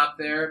lists up top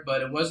there,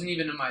 but it wasn't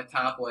even in my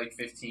top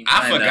 15.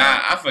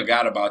 I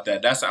forgot about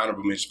that. That's an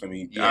honorable mention for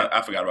me. Yeah.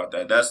 I forgot about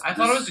that. I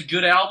thought it was a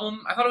good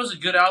album. I thought it was a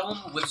good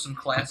album with some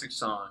classic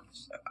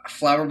songs.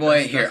 Flower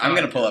Boy. That's I'm not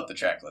gonna good. pull up the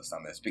track list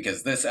on this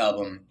because this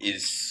album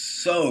is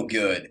so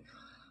good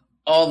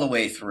all the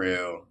way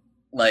through.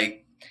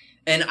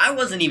 And I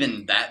wasn't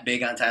even that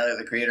big on Tyler,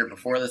 the Creator,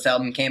 before this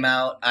album came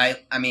out. I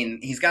mean,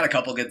 he's got a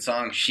couple good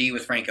songs. She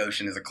with Frank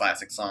Ocean is a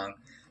classic song.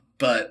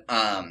 But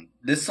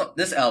this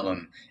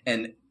album,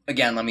 and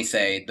again, let me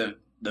say,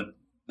 the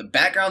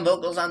background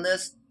vocals on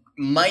this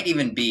might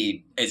even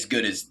be as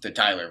good as the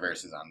Tyler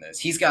verses on this.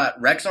 He's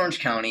got Rex Orange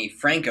County,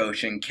 Frank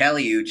Ocean,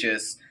 Kelly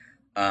Uchis,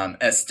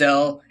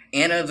 Estelle,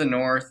 Anna of the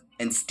North,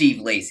 and Steve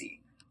Lacy.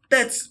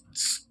 That's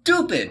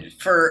stupid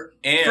for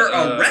a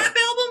rap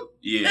album?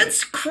 Yeah.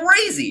 That's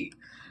crazy.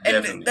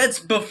 Definitely. And that's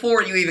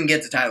before you even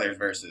get to Tyler's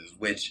verses,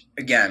 which,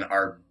 again,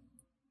 are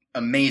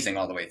amazing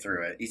all the way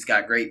through it. He's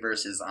got great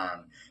verses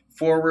on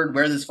Forward,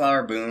 Where This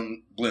Flower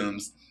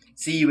Blooms,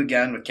 See You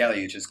Again with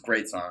Kelly Uchis,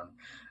 great song.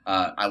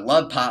 I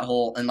love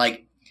Pothole, and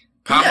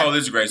Pothole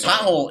is a great song.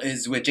 Pothole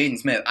is with Jaden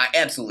Smith. I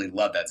absolutely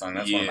love that song.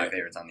 That's one of my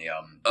favorites on the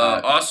album.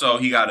 Also,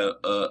 he got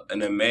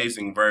an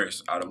amazing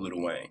verse out of Lil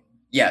Wayne.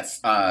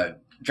 Yes,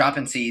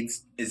 Dropping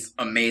Seeds is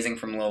amazing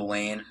from Lil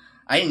Wayne.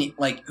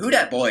 Who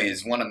Dat Boy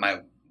is one of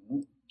my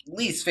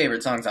least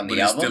favorite songs on the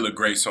But album. It's still a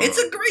great song. It's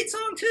a great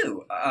song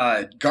too.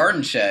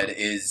 Garden Shed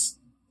is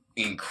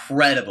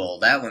incredible.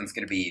 That one's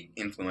going to be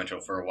influential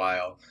for a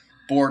while.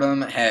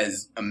 Boredom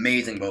has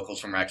amazing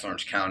vocals from Rex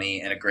Orange County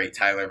and a great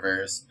Tyler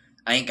verse.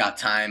 I Ain't Got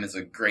Time is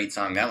a great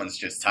song. That one's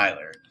just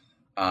Tyler.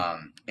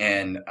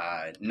 And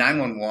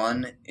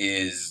 911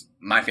 is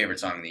my favorite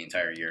song of the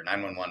entire year.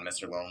 911,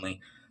 Mr.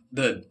 Lonely.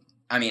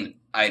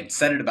 I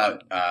said it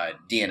about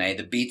DNA.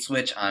 The beat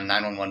switch on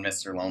 911,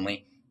 Mr.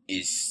 Lonely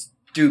is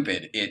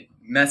stupid. It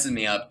messes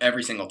me up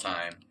every single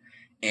time.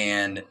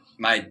 And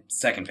my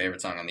second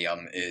favorite song on the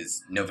album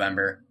is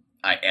November.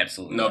 I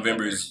absolutely love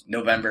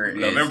November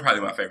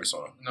probably my favorite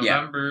song.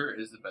 November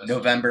is the best.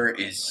 November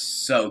is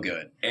so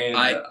good. And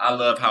I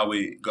love how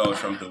it goes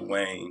from the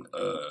Wayne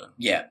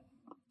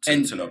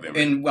to November.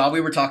 And while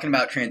we were talking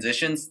about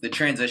transitions, the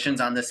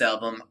transitions on this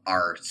album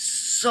are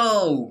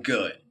so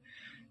good.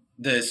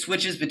 The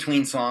switches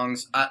between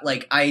songs,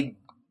 I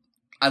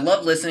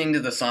love listening to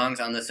the songs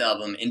on this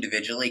album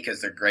individually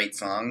because they're great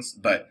songs,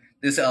 but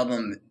this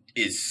album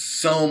is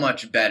so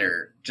much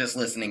better just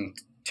listening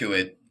to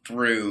it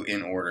through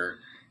in order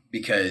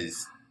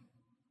because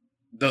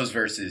those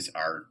verses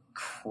are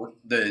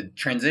the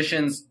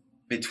transitions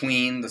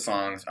between the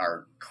songs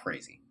are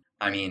crazy.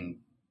 I mean,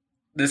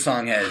 this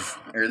album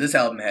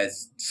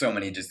has so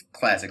many just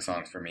classic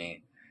songs for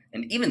me,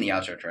 and even the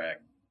outro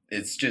track.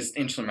 It's just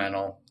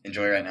instrumental.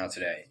 Enjoy Right Now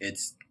Today.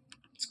 It's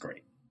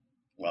great.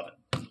 Love it.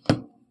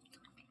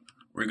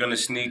 We're gonna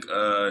sneak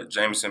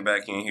Jameson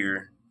back in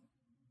here.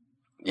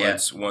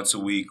 Once a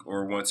week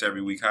or once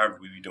every week, however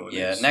we be doing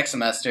this. Yeah, next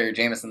semester,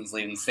 Jameson's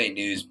leaving State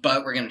News,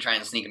 but we're gonna try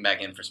and sneak him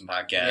back in for some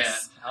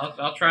podcasts. Yeah,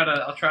 I'll try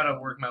to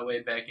work my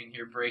way back in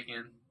here, break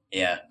in.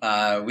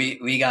 Yeah,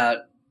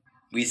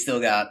 we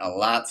still got a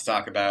lot to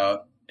talk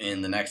about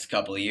in the next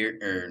couple of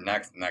years, or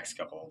next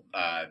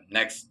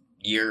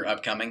year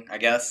upcoming, I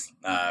guess.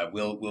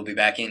 We'll be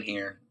back in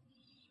here,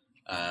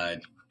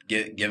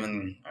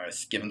 giving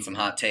some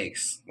hot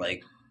takes,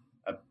 like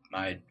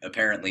my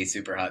apparently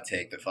super hot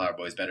take that Flower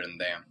Boy's better than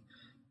Damn.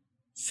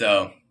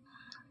 So,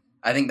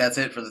 I think that's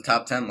it for the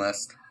top 10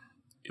 list.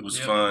 It was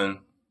fun.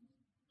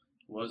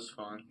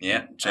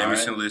 Yeah.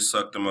 Jameson list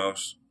sucked the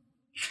most.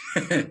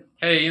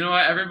 Hey, you know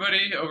what?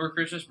 Everybody, over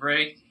Christmas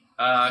break,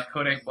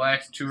 Kodak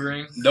Black's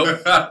touring.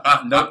 Nope.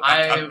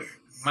 I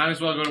might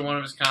as well go to one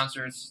of his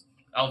concerts.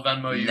 I'll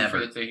Venmo you for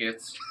the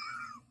tickets.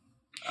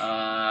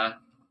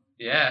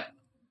 Yeah.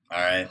 All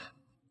right.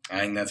 I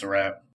think that's a wrap.